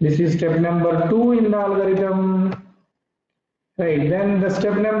 This is step number 2 in the algorithm. Right, then the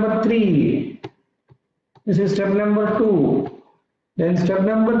step number 3. This is step number 2. Then step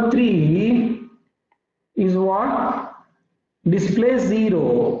number 3 is what? Display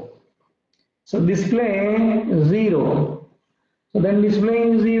 0. So display 0. So then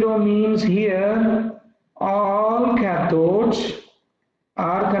displaying 0 means here all cathodes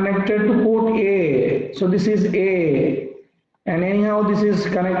are connected to port A. So this is A, and anyhow this is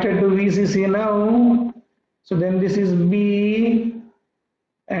connected to VCC now. So then this is B,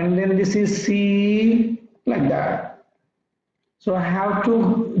 and then this is C, like that. So I have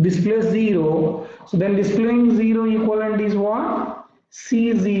to display 0. So then displaying 0 equivalent is what?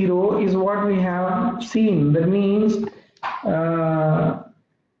 C0 is what we have seen. That means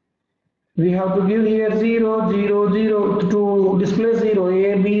we have to give here 0, 0, 0 to display 0,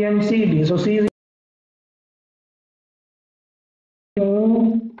 A, B and C, D. So C0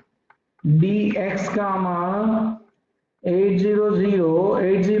 DX comma 800.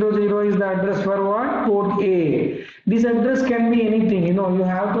 800 is the address for what? Port A. This address can be anything, you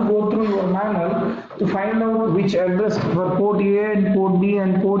have to go through your manual to find out which address for port A and port B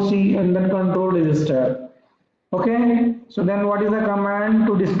and port C and then control register. Okay, so then what is the command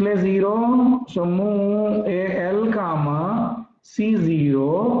to display 0? So move AL comma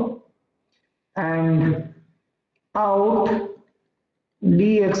C0 and out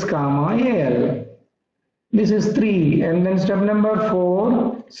DX comma AL. This is 3, and then step number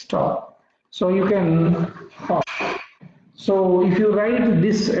 4, stop. So you can stop. So if you write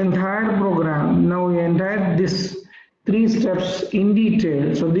this entire program, now you entire this 3 steps in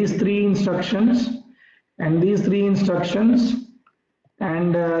detail. So these 3 instructions and these 3 instructions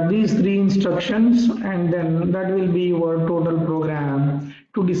and these 3 instructions, and then that will be your total program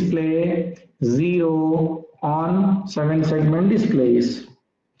to display 0 on 7 segment displays.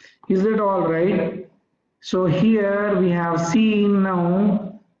 Is that all right? So here we have seen now,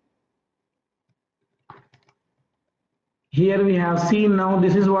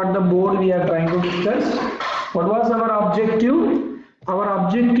 this is what the board we are trying to discuss. What was our objective? Our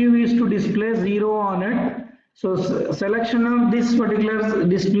objective is to display 0 on it. So selection of this particular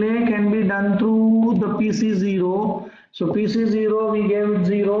display can be done through the PC0. So PC0 we gave it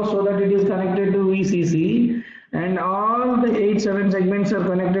 0 so that it is connected to VCC, and all the 8 7 segments are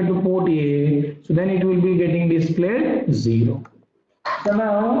connected to port A. So then it will be getting displayed 0. So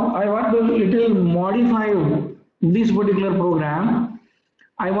now I want to little modify this particular program.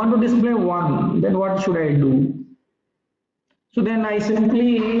 I want to display 1. Then what should I do? So then I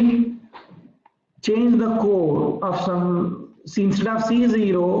simply change the code of some, instead of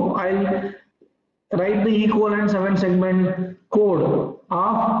C0, I'll write the equivalent 7 segment code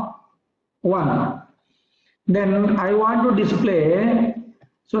of 1. Then I want to display,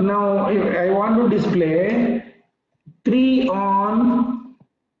 so now if I want to display 3 on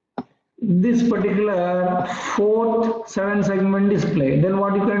this particular 4th 7 segment display. Then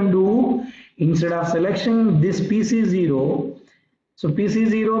what you can do, instead of selection this PC0, so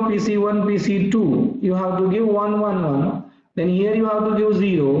PC0, PC1, PC2, you have to give 1, 1, 1. Then here you have to give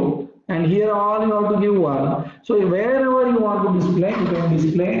 0, and here all you have to give 1. So wherever you want to display, you can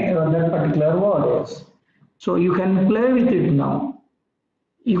display that particular words. So you can play with it now.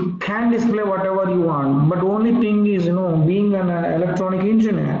 You can display whatever you want, but only thing is, being an electronic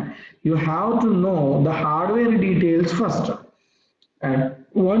engineer, you have to know the hardware details first. And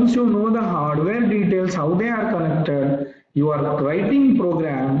once you know the hardware details, how they are connected, you are writing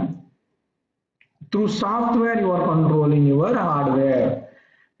program through software, you are controlling your hardware.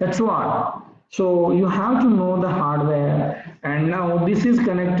 That's what. So you have to know the hardware, and now this is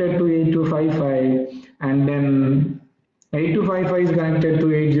connected to 8255, and then 8255 is connected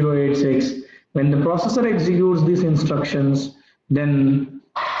to 8086. When the processor executes these instructions, then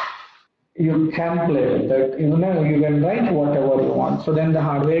you can play with that. You can write whatever you want. So then the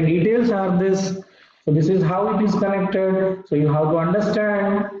hardware details are this. So this is how it is connected. So you have to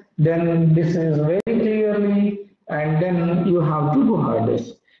understand. Then this is very clearly, and then you have to do hard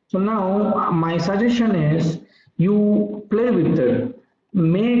disk. So now my suggestion is you play with it.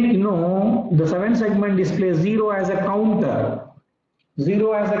 Make the 7 segment display 0 as a counter.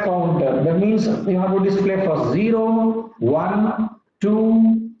 0 as a counter. That means you have to display for 0, 1,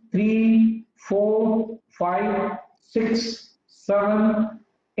 2, 3, 4, 5, 6, 7,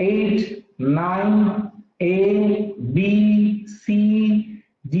 8, 9, A, B, C,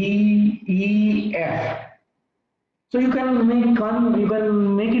 D, E, F. So you can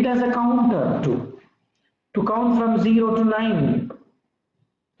make it as a counter to count from 0 to 9.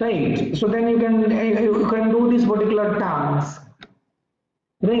 Right. So then you can do this particular task.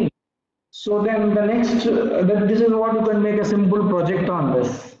 Right. So then the next, this is what you can make a simple project on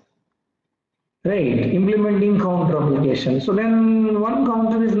this. Right, implementing counter application. So then one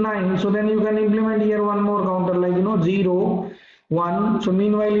counter is 9. So then you can implement here one more counter, like 0, 1. So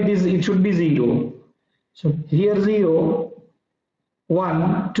meanwhile it should be 0. So here 0,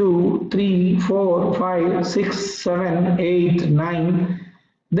 1, 2, 3, 4, 5, 6, 7, 8, 9,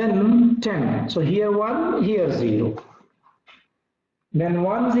 then 10. So here 1, here 0. Then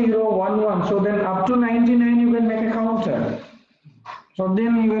 1, 0, 1, 1. So then up to 99 you can make a counter. So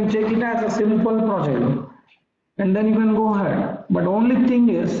then you can take it as a simple project and then you can go ahead. But only thing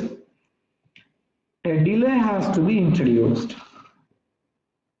is a delay has to be introduced.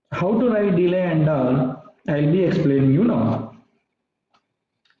 How to write delay and all, I'll be explaining you now.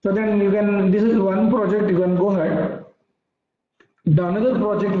 So then you can, this is one project you can go ahead. The another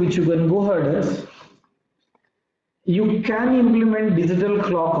project which you can go ahead is, you can implement digital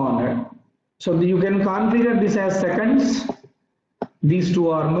clock on it. So you can configure this as seconds, these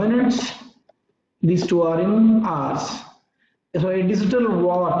two are minutes, these two are in hours. So a digital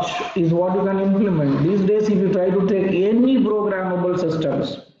watch is what you can implement. These days if you try to take any programmable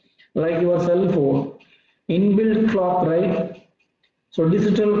systems, like your cell phone, inbuilt clock, right? So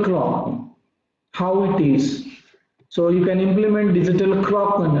digital clock, how it is. So you can implement digital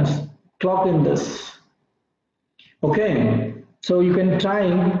clock in this. Okay, so you can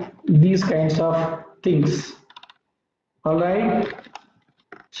try these kinds of things. All right.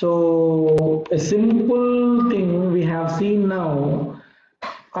 So a simple thing we have seen now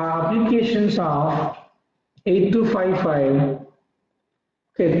are applications of 8255,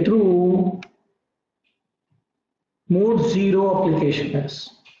 okay, through mode 0 applications.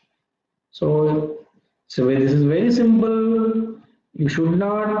 So this is very simple. You should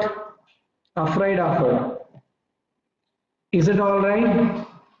not afraid of it. Is it all right?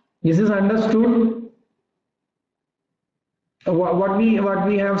 Is this understood? What we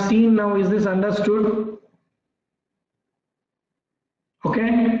have seen now, is this understood?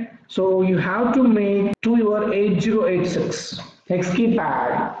 Okay, so you have to make to your 8086 hex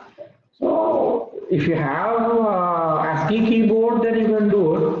keypad. So if you have ASCII keyboard, then you can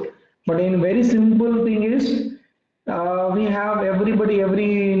do it. But in very simple thing is, we have every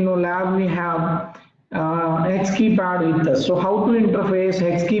lab we have hex keypad with us. So how to interface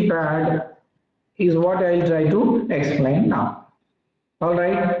hex keypad is what I'll try to explain now. All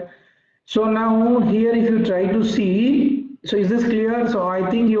right. So now here if you try to see, so is this clear? So I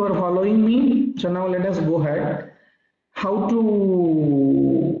think you are following me. So now let us go ahead. How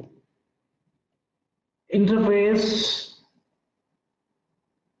to interface.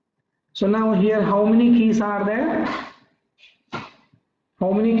 So now here how many keys are there?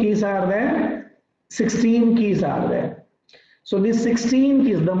 How many keys are there? 16 keys are there. So these 16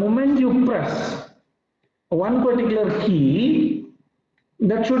 keys, the moment you press one particular key,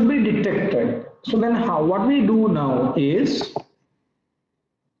 that should be detected. So then what we do now is,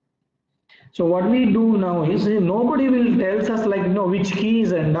 nobody will tell us like which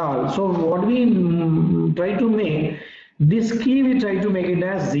keys and all. So what we try to make, this key we try to make it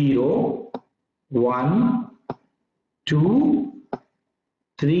as 0, 1, 2,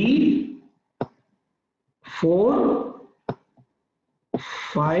 3, 4,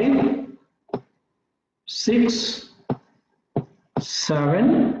 5, 6,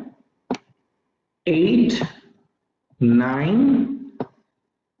 7, 8, 9,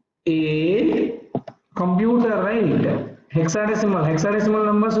 A, computer, right? Hexadecimal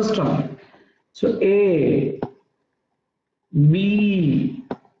number system. So A, B,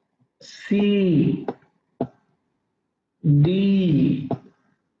 C, D,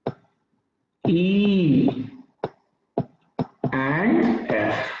 E, and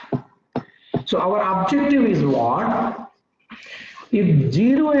F. So our objective is what? If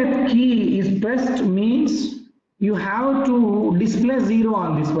 0th key is pressed, means you have to display 0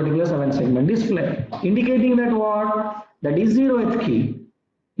 on this particular 7 segment display, indicating that what? That is 0th key.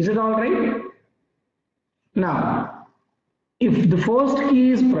 Is it all right? Now, if the first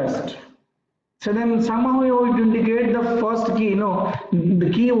key is pressed, so then somehow you will indicate the first key, the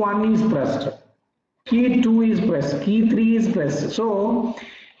key 1 is pressed, key 2 is pressed, key 3 is pressed. So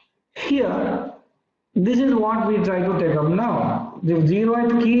here, this is what we try to take up now. The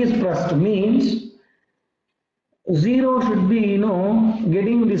 0th key is pressed means 0 should be,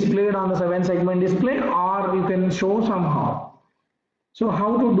 getting displayed on the 7 segment display, or you can show somehow. So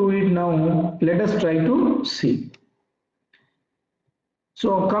how to do it now? Let us try to see.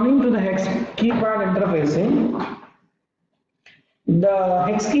 So coming to the hex keypad interfacing, the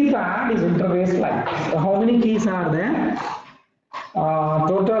hex keypad is interfaced like this. How many keys are there?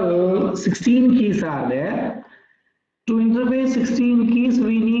 Total 16 keys are there. To interface 16 keys,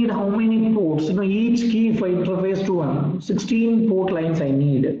 we need how many ports? Each key if I interface to one, 16 port lines I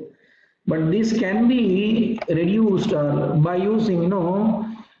need. But this can be reduced by using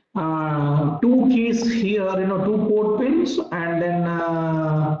 2 keys is here, 2 port pins and then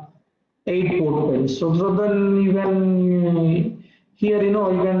 8 port pins. So then you can here,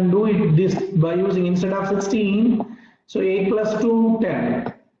 you can do it this by using, instead of 16, so 8 plus 2,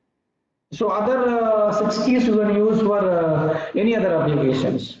 10. So other 6 keys you can use for any other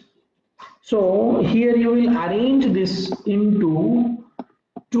applications. So here you will arrange this into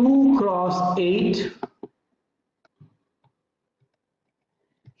 2 cross 8.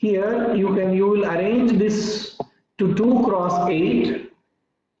 Here you will arrange this to 2 cross 8,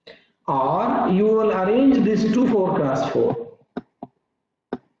 or you will arrange this to 4 cross 4.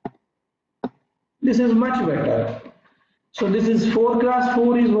 This is much better. So this is 4 cross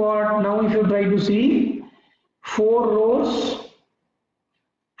 4 is what? Now if you try to see, 4 rows,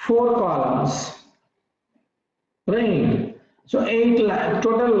 4 columns, right? So 8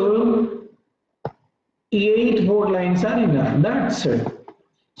 total 8 port lines are enough. That's it.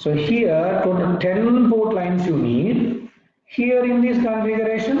 So here total 10 port lines you need. Here in this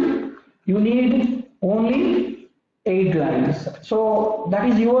configuration you need only 8 lines. So that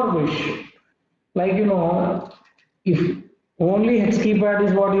is your wish. Like if only hex keypad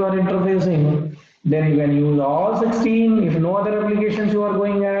is what you are interfacing, then you can use all 16. If no other applications you are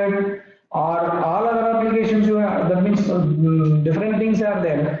going at, or all other applications you have, that means different things are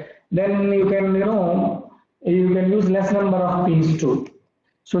there, then you can you can use less number of pins too.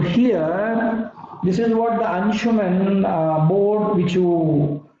 So here this is what the Anshuman board which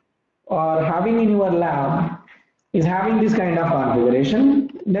you are having in your lab is having this kind of configuration.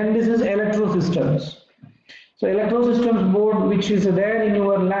 Then this is Electro Systems. So Electro Systems board which is there in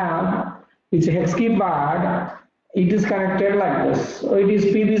your lab, it's a hex keypad. It is connected like this. So it is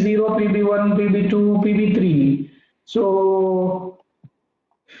PB0, PB1, PB2, PB3. So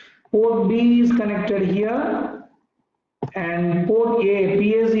port B is connected here, and port A,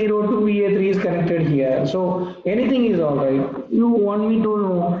 PA0 to PA3 is connected here. So anything is alright. You want me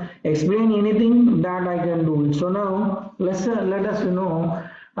to explain anything, that I can do it. So now let us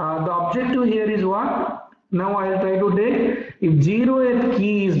the objective here is what? Now I will try to take, if 0th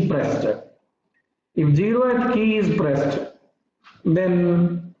key is pressed,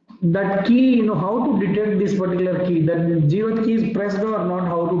 then that key, how to detect this particular key, that 0th key is pressed or not,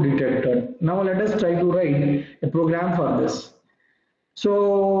 how to detect it. Now let us try to write a program for this.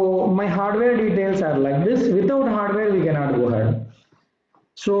 So my hardware details are like this. Without hardware we cannot go ahead.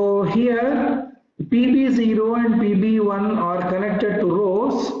 So here PB0 and PB1 are connected to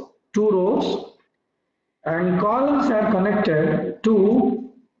rows, 2 rows, and columns are connected to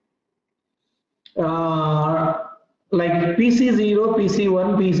like PC0,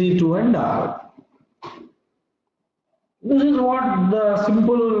 PC1, PC2 and all. This is what the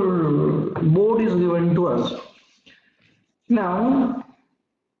simple board is given to us. Now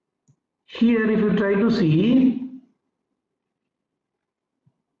here if you try to see,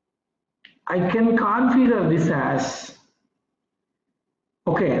 I can configure this as,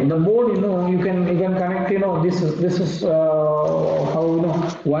 okay, the board, you can connect, this is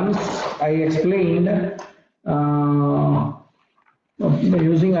how, once I explained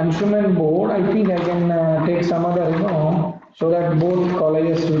using Anshuman board, I think I can take some other, so that both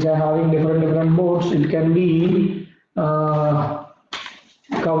colleges which are having different boards, it can be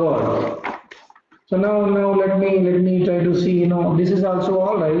covered. So now let me try to see, this is also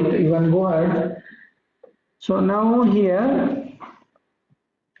all right. You can go ahead. So now here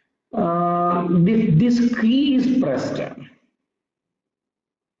this key is pressed.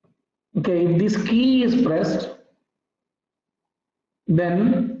 Okay, if this key is pressed,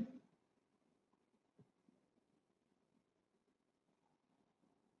 then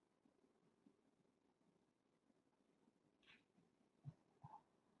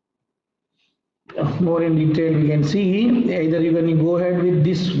more in detail we can see, either you can go ahead with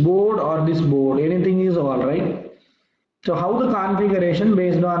this board or this board, anything is all right. So how the configuration,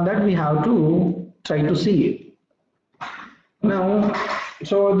 based on that we have to try to see it. Now,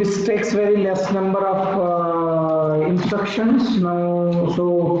 so this takes very less number of instructions. Now,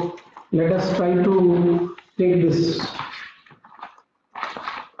 so let us try to take this.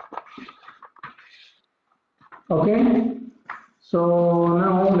 Okay. So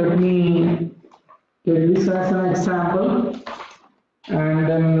now let me take this as an example, and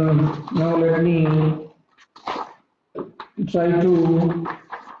then now let me try to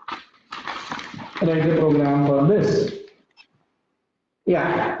write a program for this.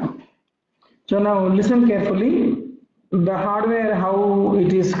 Yeah. So now listen carefully. The hardware, how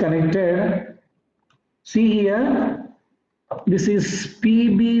it is connected. See here, this is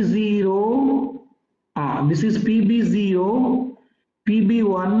PB0. This is PB0,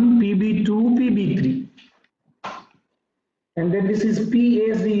 PB1, PB2, PB3. And then this is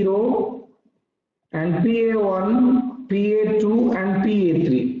PA0 and PA1, PA2 and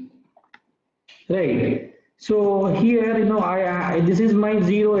PA3. Right. So here, this is my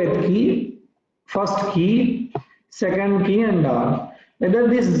 0th key, first key, second key and all. Whether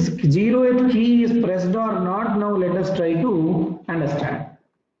this 0th key is pressed or not, now let us try to understand.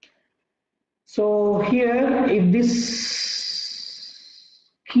 So here, if this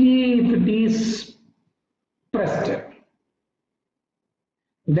key, if it is pressed,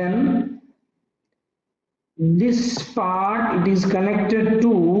 then this part, it is connected to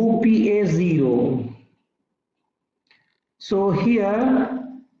PA0. So here,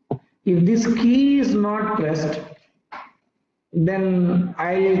 if this key is not pressed, then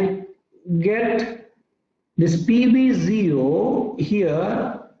I get this PB0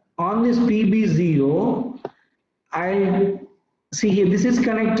 here. On this PB0, I see here, this is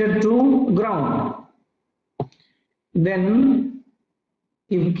connected to ground. Then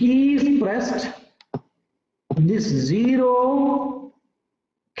if key is pressed, this 0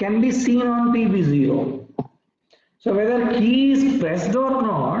 can be seen on PB0. So whether key is pressed or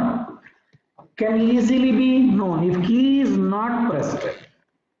not can easily be known. If key is not pressed,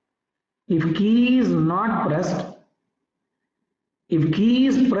 if key is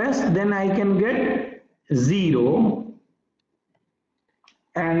pressed, then I can get 0.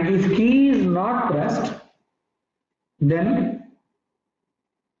 And if key is not pressed, then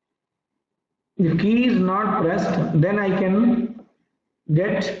I can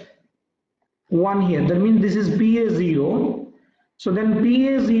get 1 here. That means this is PA0. So then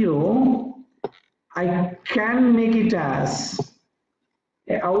PA0, I can make it as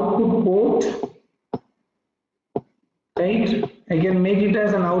an output port, right? I can make it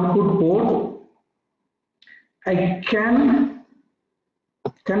as an output port. I can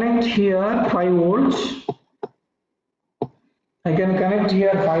connect here 5 volts. I can connect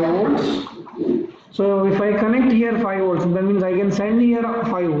here 5 volts. So if I connect here 5 volts, that means I can send here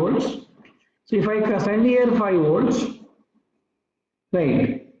 5 volts. So if I send here 5 volts,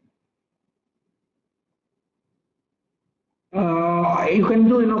 right, you can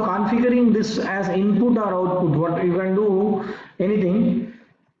do, configuring this as input or output. What you can do, anything.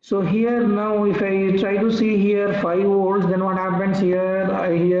 So here now, if I try to see here 5 volts, then what happens here?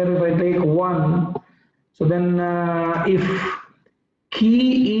 Here, if I take 1, so then if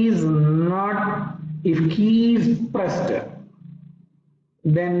key is pressed,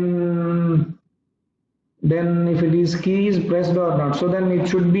 then if it is key is pressed or not, so then it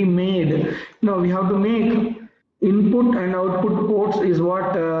should be made. We have to make input and output ports is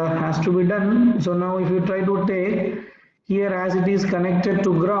what has to be done. So now if you try to take here, as it is connected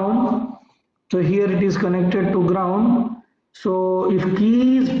to ground, so here it is connected to ground. So if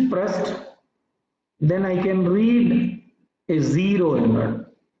key is pressed, then I can read a 0 in that.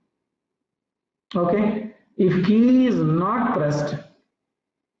 Okay. If key is not pressed,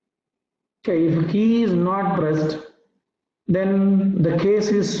 then the case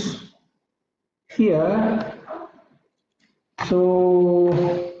is here. So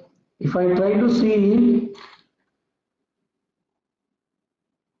if I try to see,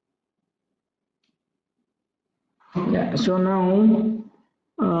 so now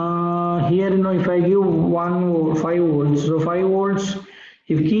here, if I give 5 volts, so 5 volts,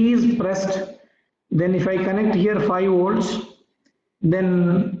 if key is pressed, then if I connect here 5 volts,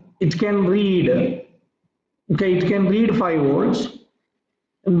 then it can read, it can read 5 volts.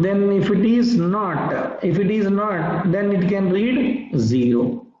 And then if it is not, then it can read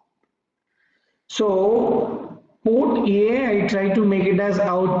 0. So port A, I try to make it as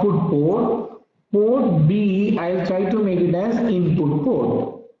output port. Port B, I'll try to make it as input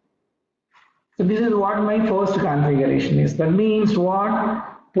port. So this is what my first configuration is. That means what?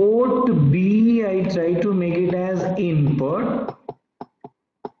 Port B, I try to make it as input,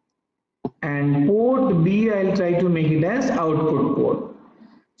 and port B, I'll try to make it as output port.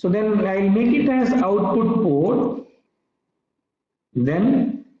 So then I'll make it as output port.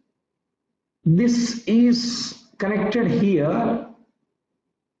 Then this is connected here.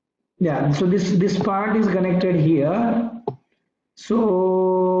 Yeah, so this part is connected here. So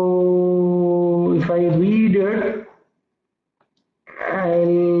if I read it,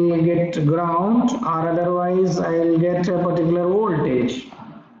 I'll get ground, or otherwise I'll get a particular voltage.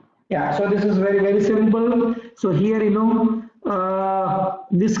 Yeah, so this is very, very simple. So here,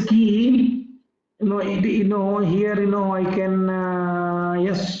 this key, here, I can,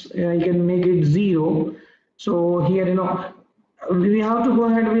 yes, I can make it 0. So here, we have to go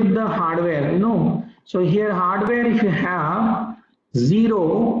ahead with the hardware, So here hardware, if you have,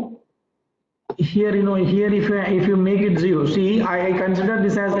 0 here, here if you make it 0, see, I consider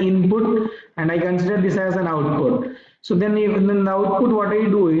this as input and I consider this as an output. So then the output, what I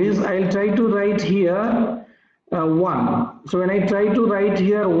do is I'll try to write here 1. So when I try to write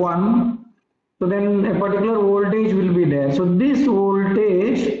here 1, so then a particular voltage will be there. So this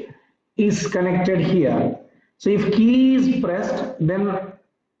voltage is connected here. So if key is pressed, then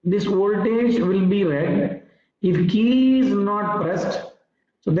this voltage will be red. If key is not pressed,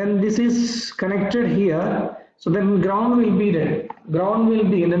 so then this is connected here. So then ground will be red. Ground will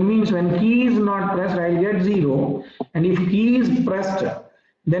be, that means when key is not pressed, I'll get 0. And if key is pressed,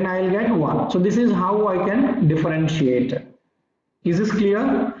 then I'll get 1. So this is how I can differentiate. Is this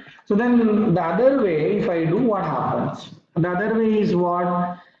clear? So then the other way, if I do, what happens? The other way is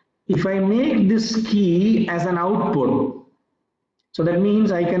what? If I make this key as an output, so that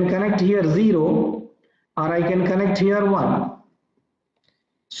means I can connect here 0 or I can connect here 1.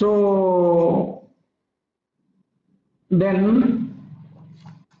 So then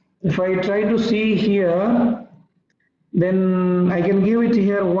if I try to see here, then I can give it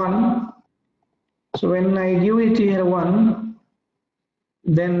here 1. So when I give it here 1,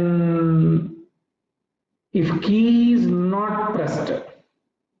 then if key is not pressed,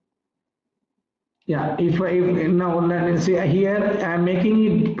 yeah, now let's see here I'm making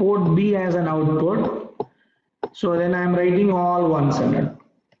it port B as an output, so then I'm writing all 100.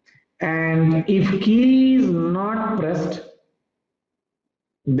 And if key is not pressed,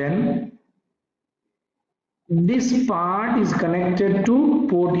 then this part is connected to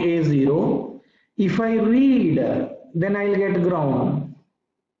port A0. If I read, then I'll get ground.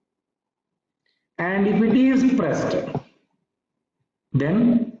 And if it is pressed,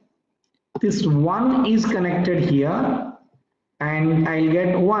 then this 1 is connected here and I'll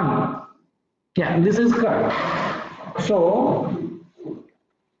get 1. Yeah, this is correct. So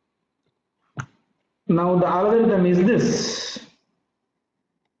now the algorithm is this.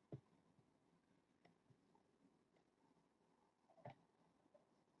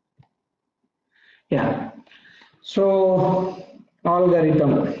 Yeah, so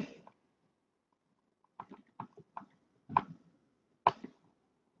algorithm.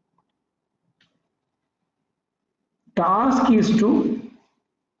 Task is to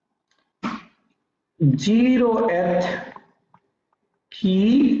 0th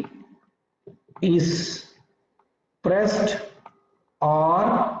key is pressed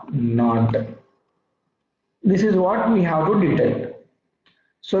or not. This is what we have to detect.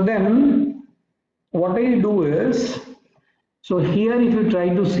 So then what I do is, so here if you try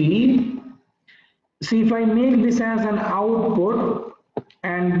to see if I make this as an output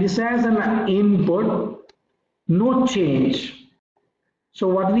and this as an input, no change. So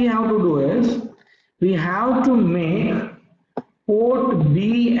what we have to do is, we have to make port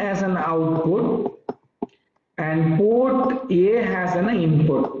B as an output and port A as an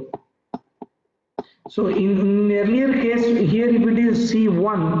input. So in earlier case, here if it is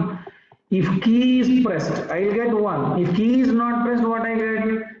C1, if key is pressed, I will get 1. If key is not pressed, what I get?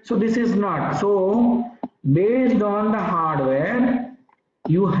 So this is not. So based on the hardware,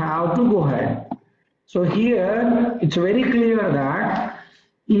 you have to go ahead. So here it's very clear that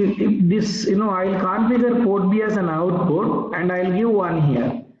if this, I'll configure port B as an output and I'll give 1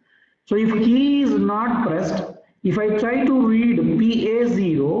 here. So if key is not pressed, if I try to read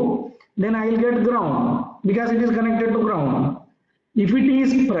PA0, then I'll get ground because it is connected to ground. If it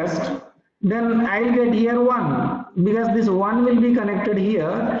is pressed, then I'll get here 1 because this 1 will be connected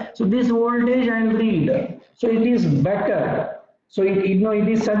here. So this voltage I'll read. So it is better. So it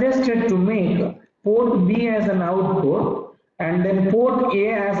is suggested to make port B as an output and then port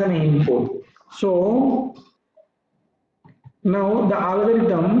A as an input. So now the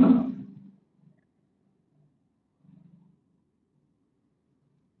algorithm,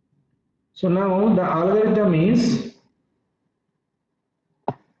 is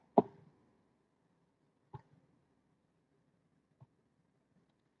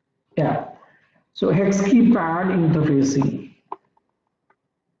so hex keypad interfacing.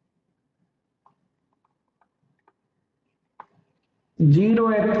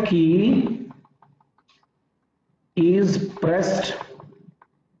 Zeroth key is pressed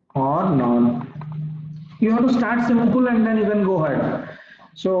or not. You have to start simple and then you can go ahead.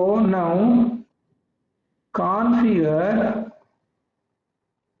 So now configure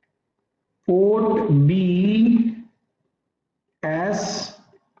port B as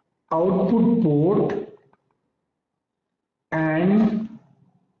output port and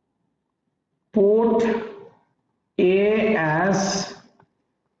port A as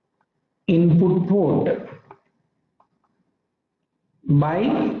input port. by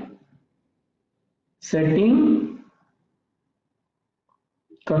setting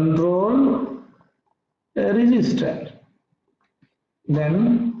control register.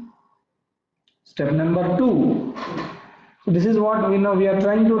 Then step number 2. So this is what we know. We are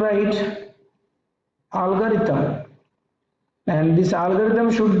trying to write algorithm, and this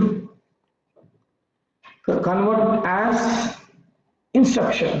algorithm should convert as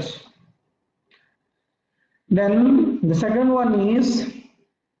instructions. Then the second one is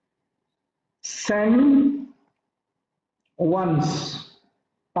send once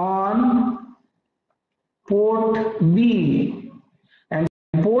on port B, and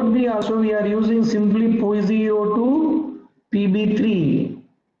port B also we are using simply P0 to PB3.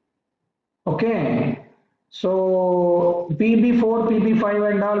 Okay, so PB4,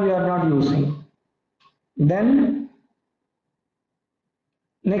 PB5 and all we are not using. Then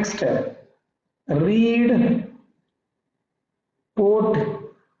next step, read port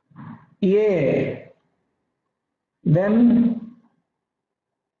A. Then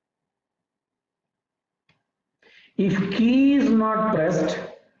if key is not pressed,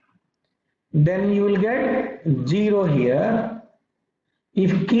 then you will get 0 here.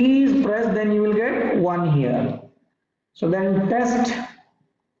 If key is pressed, then you will get 1 here. So then test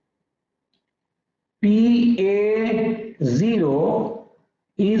PA0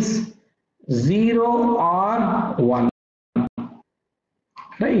 is 0 or 1.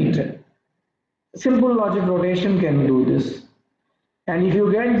 Right? Simple logic rotation can do this. And if you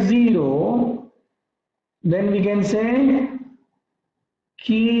get 0, then we can say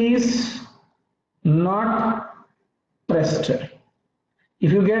key is not pressed.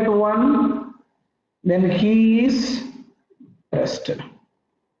 If you get 1, then key is pressed.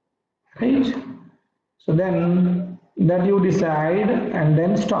 Right? So then that you decide and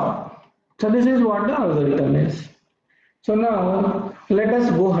then stop. So this is what the algorithm is. So now let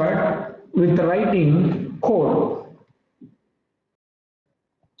us go ahead with writing code.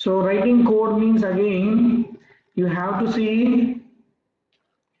 So writing code means again you have to see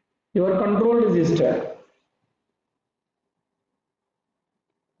your control register.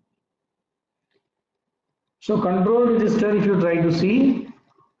 So control register, if you try to see,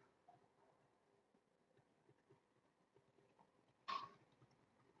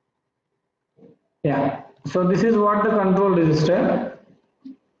 yeah, so this is what the control register.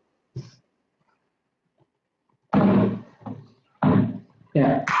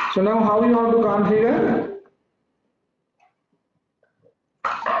 Yeah, so now how you have to configure?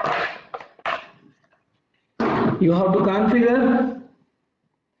 You have to configure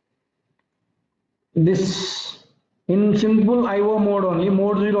this in simple IO mode only,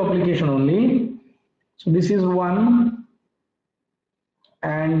 mode 0 application only. So this is 1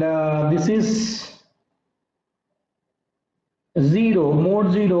 and this is 0,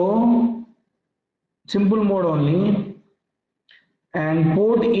 mode 0, simple mode only, and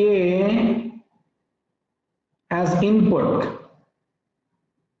port A as input.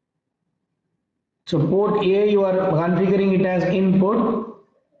 So port A you are configuring it as input,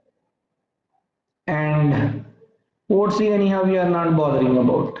 and port C anyhow we are not bothering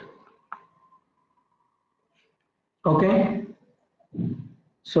about. Okay,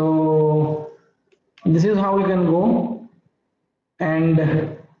 so this is how we can go.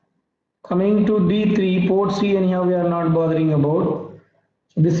 And coming to D3, port C anyhow we are not bothering about.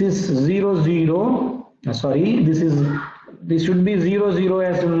 This is 0 0, sorry, this should be 0 0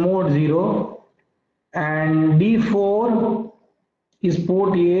 as in mode 0, and D4 is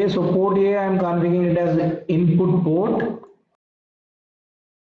port A. So port A I am configuring it as input port.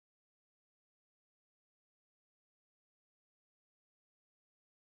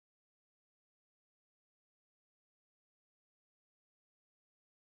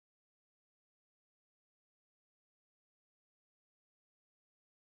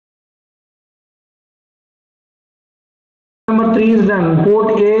 Number 3 is done.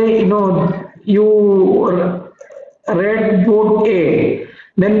 Port A, you read port A.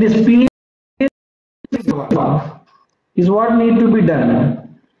 Then this P is what need to be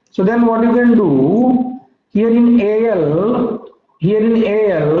done. So then what you can do here in AL,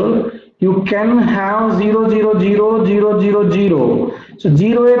 you can have 0 0 0 0 0 0. So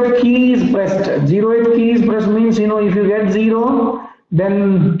 0th key is pressed. 0th key is pressed means if you get 0,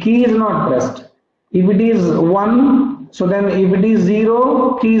 then key is not pressed. If it is 1, so then if it is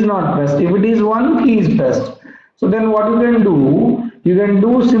 0, key is not pressed. If it is 1, key is pressed. So then what you can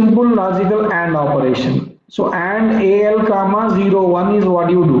do simple logical AND operation. So AND AL comma 0 1 is what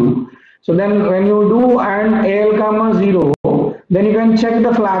you do. So then when you do AND AL comma 0, then you can check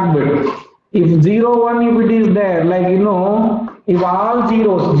the flag bit. If 0 1, if it is there, like if all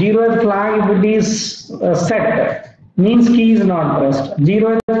zeros, zeroth flag if it is set, means key is not pressed.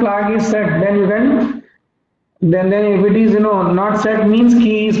 Zeroth flag is set, then you can, then if it is not set means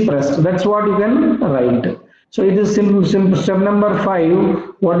key is pressed. That's what you can write. So it is simple step number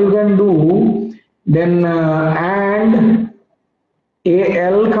 5. What you can do, then AND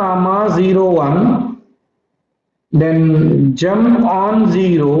AL comma 0 1, then jump on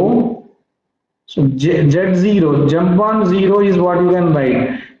 0. So Z0, jump on 0 is what you can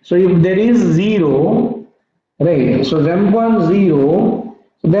write. So if there is 0, right, so jump on 0,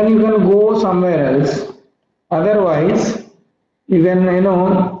 so then you can go somewhere else. Otherwise, you can,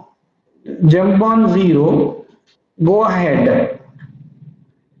 jump on 0, go ahead.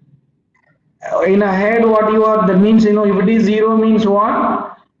 In ahead, what you are, that means, if it is 0 means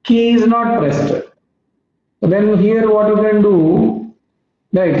what? Key is not pressed. So then here what you can do,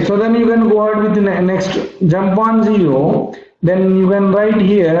 right, so then you can go ahead with the next, jump on 0, then you can write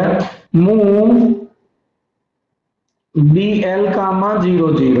here, move BL comma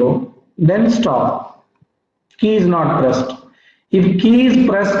 0 0, then stop. Key is not pressed. If key is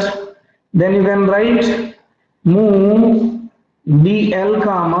pressed, then you can write move BL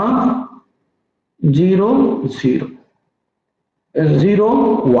comma 0 0,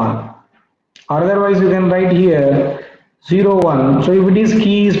 0 1. Otherwise you can write here 0 1. So if it is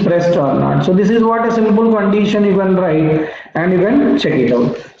key is pressed or not. So this is what a simple condition you can write and you can check it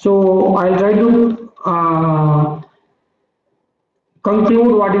out. So I'll try to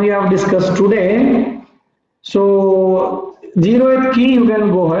conclude what we have discussed today. So 0th key you can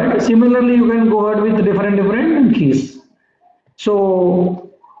go ahead. Similarly you can go ahead with different keys.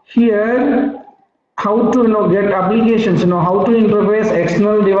 So here how to get applications, how to interface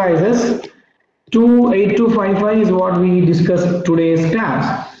external devices to 8255 is what we discussed today's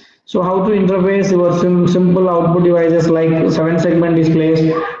class. So how to interface your simple output devices like 7-segment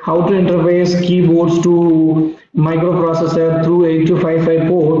displays, how to interface keyboards to microprocessor through 8255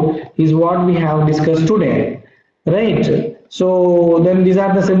 port is what we have discussed today, right? So then these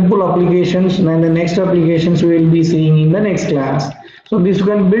are the simple applications, and the next applications we will be seeing in the next class. So this you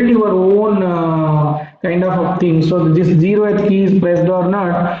can build your own kind of thing. So this 0th key is pressed or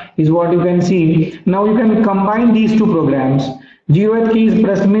not is what you can see. Now you can combine these two programs. 0th key is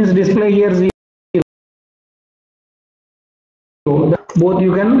pressed means display here 0. Both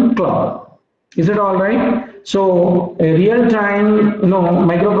you can club. Is it all right? So a real-time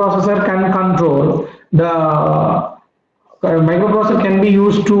microprocessor can control the microprocessor can be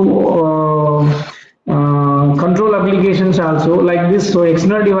used to control applications also like this. So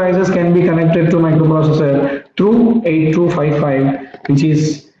external devices can be connected to microprocessor through 8255, which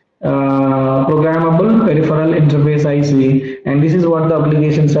is programmable peripheral interface IC, and this is what the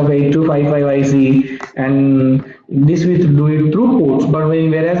applications of 8255 IC, and this we do it through ports, but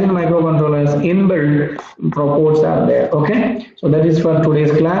whereas in microcontrollers inbuilt ports are there. Okay, so that is for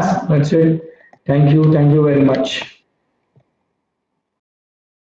today's class. That's it. Thank you very much.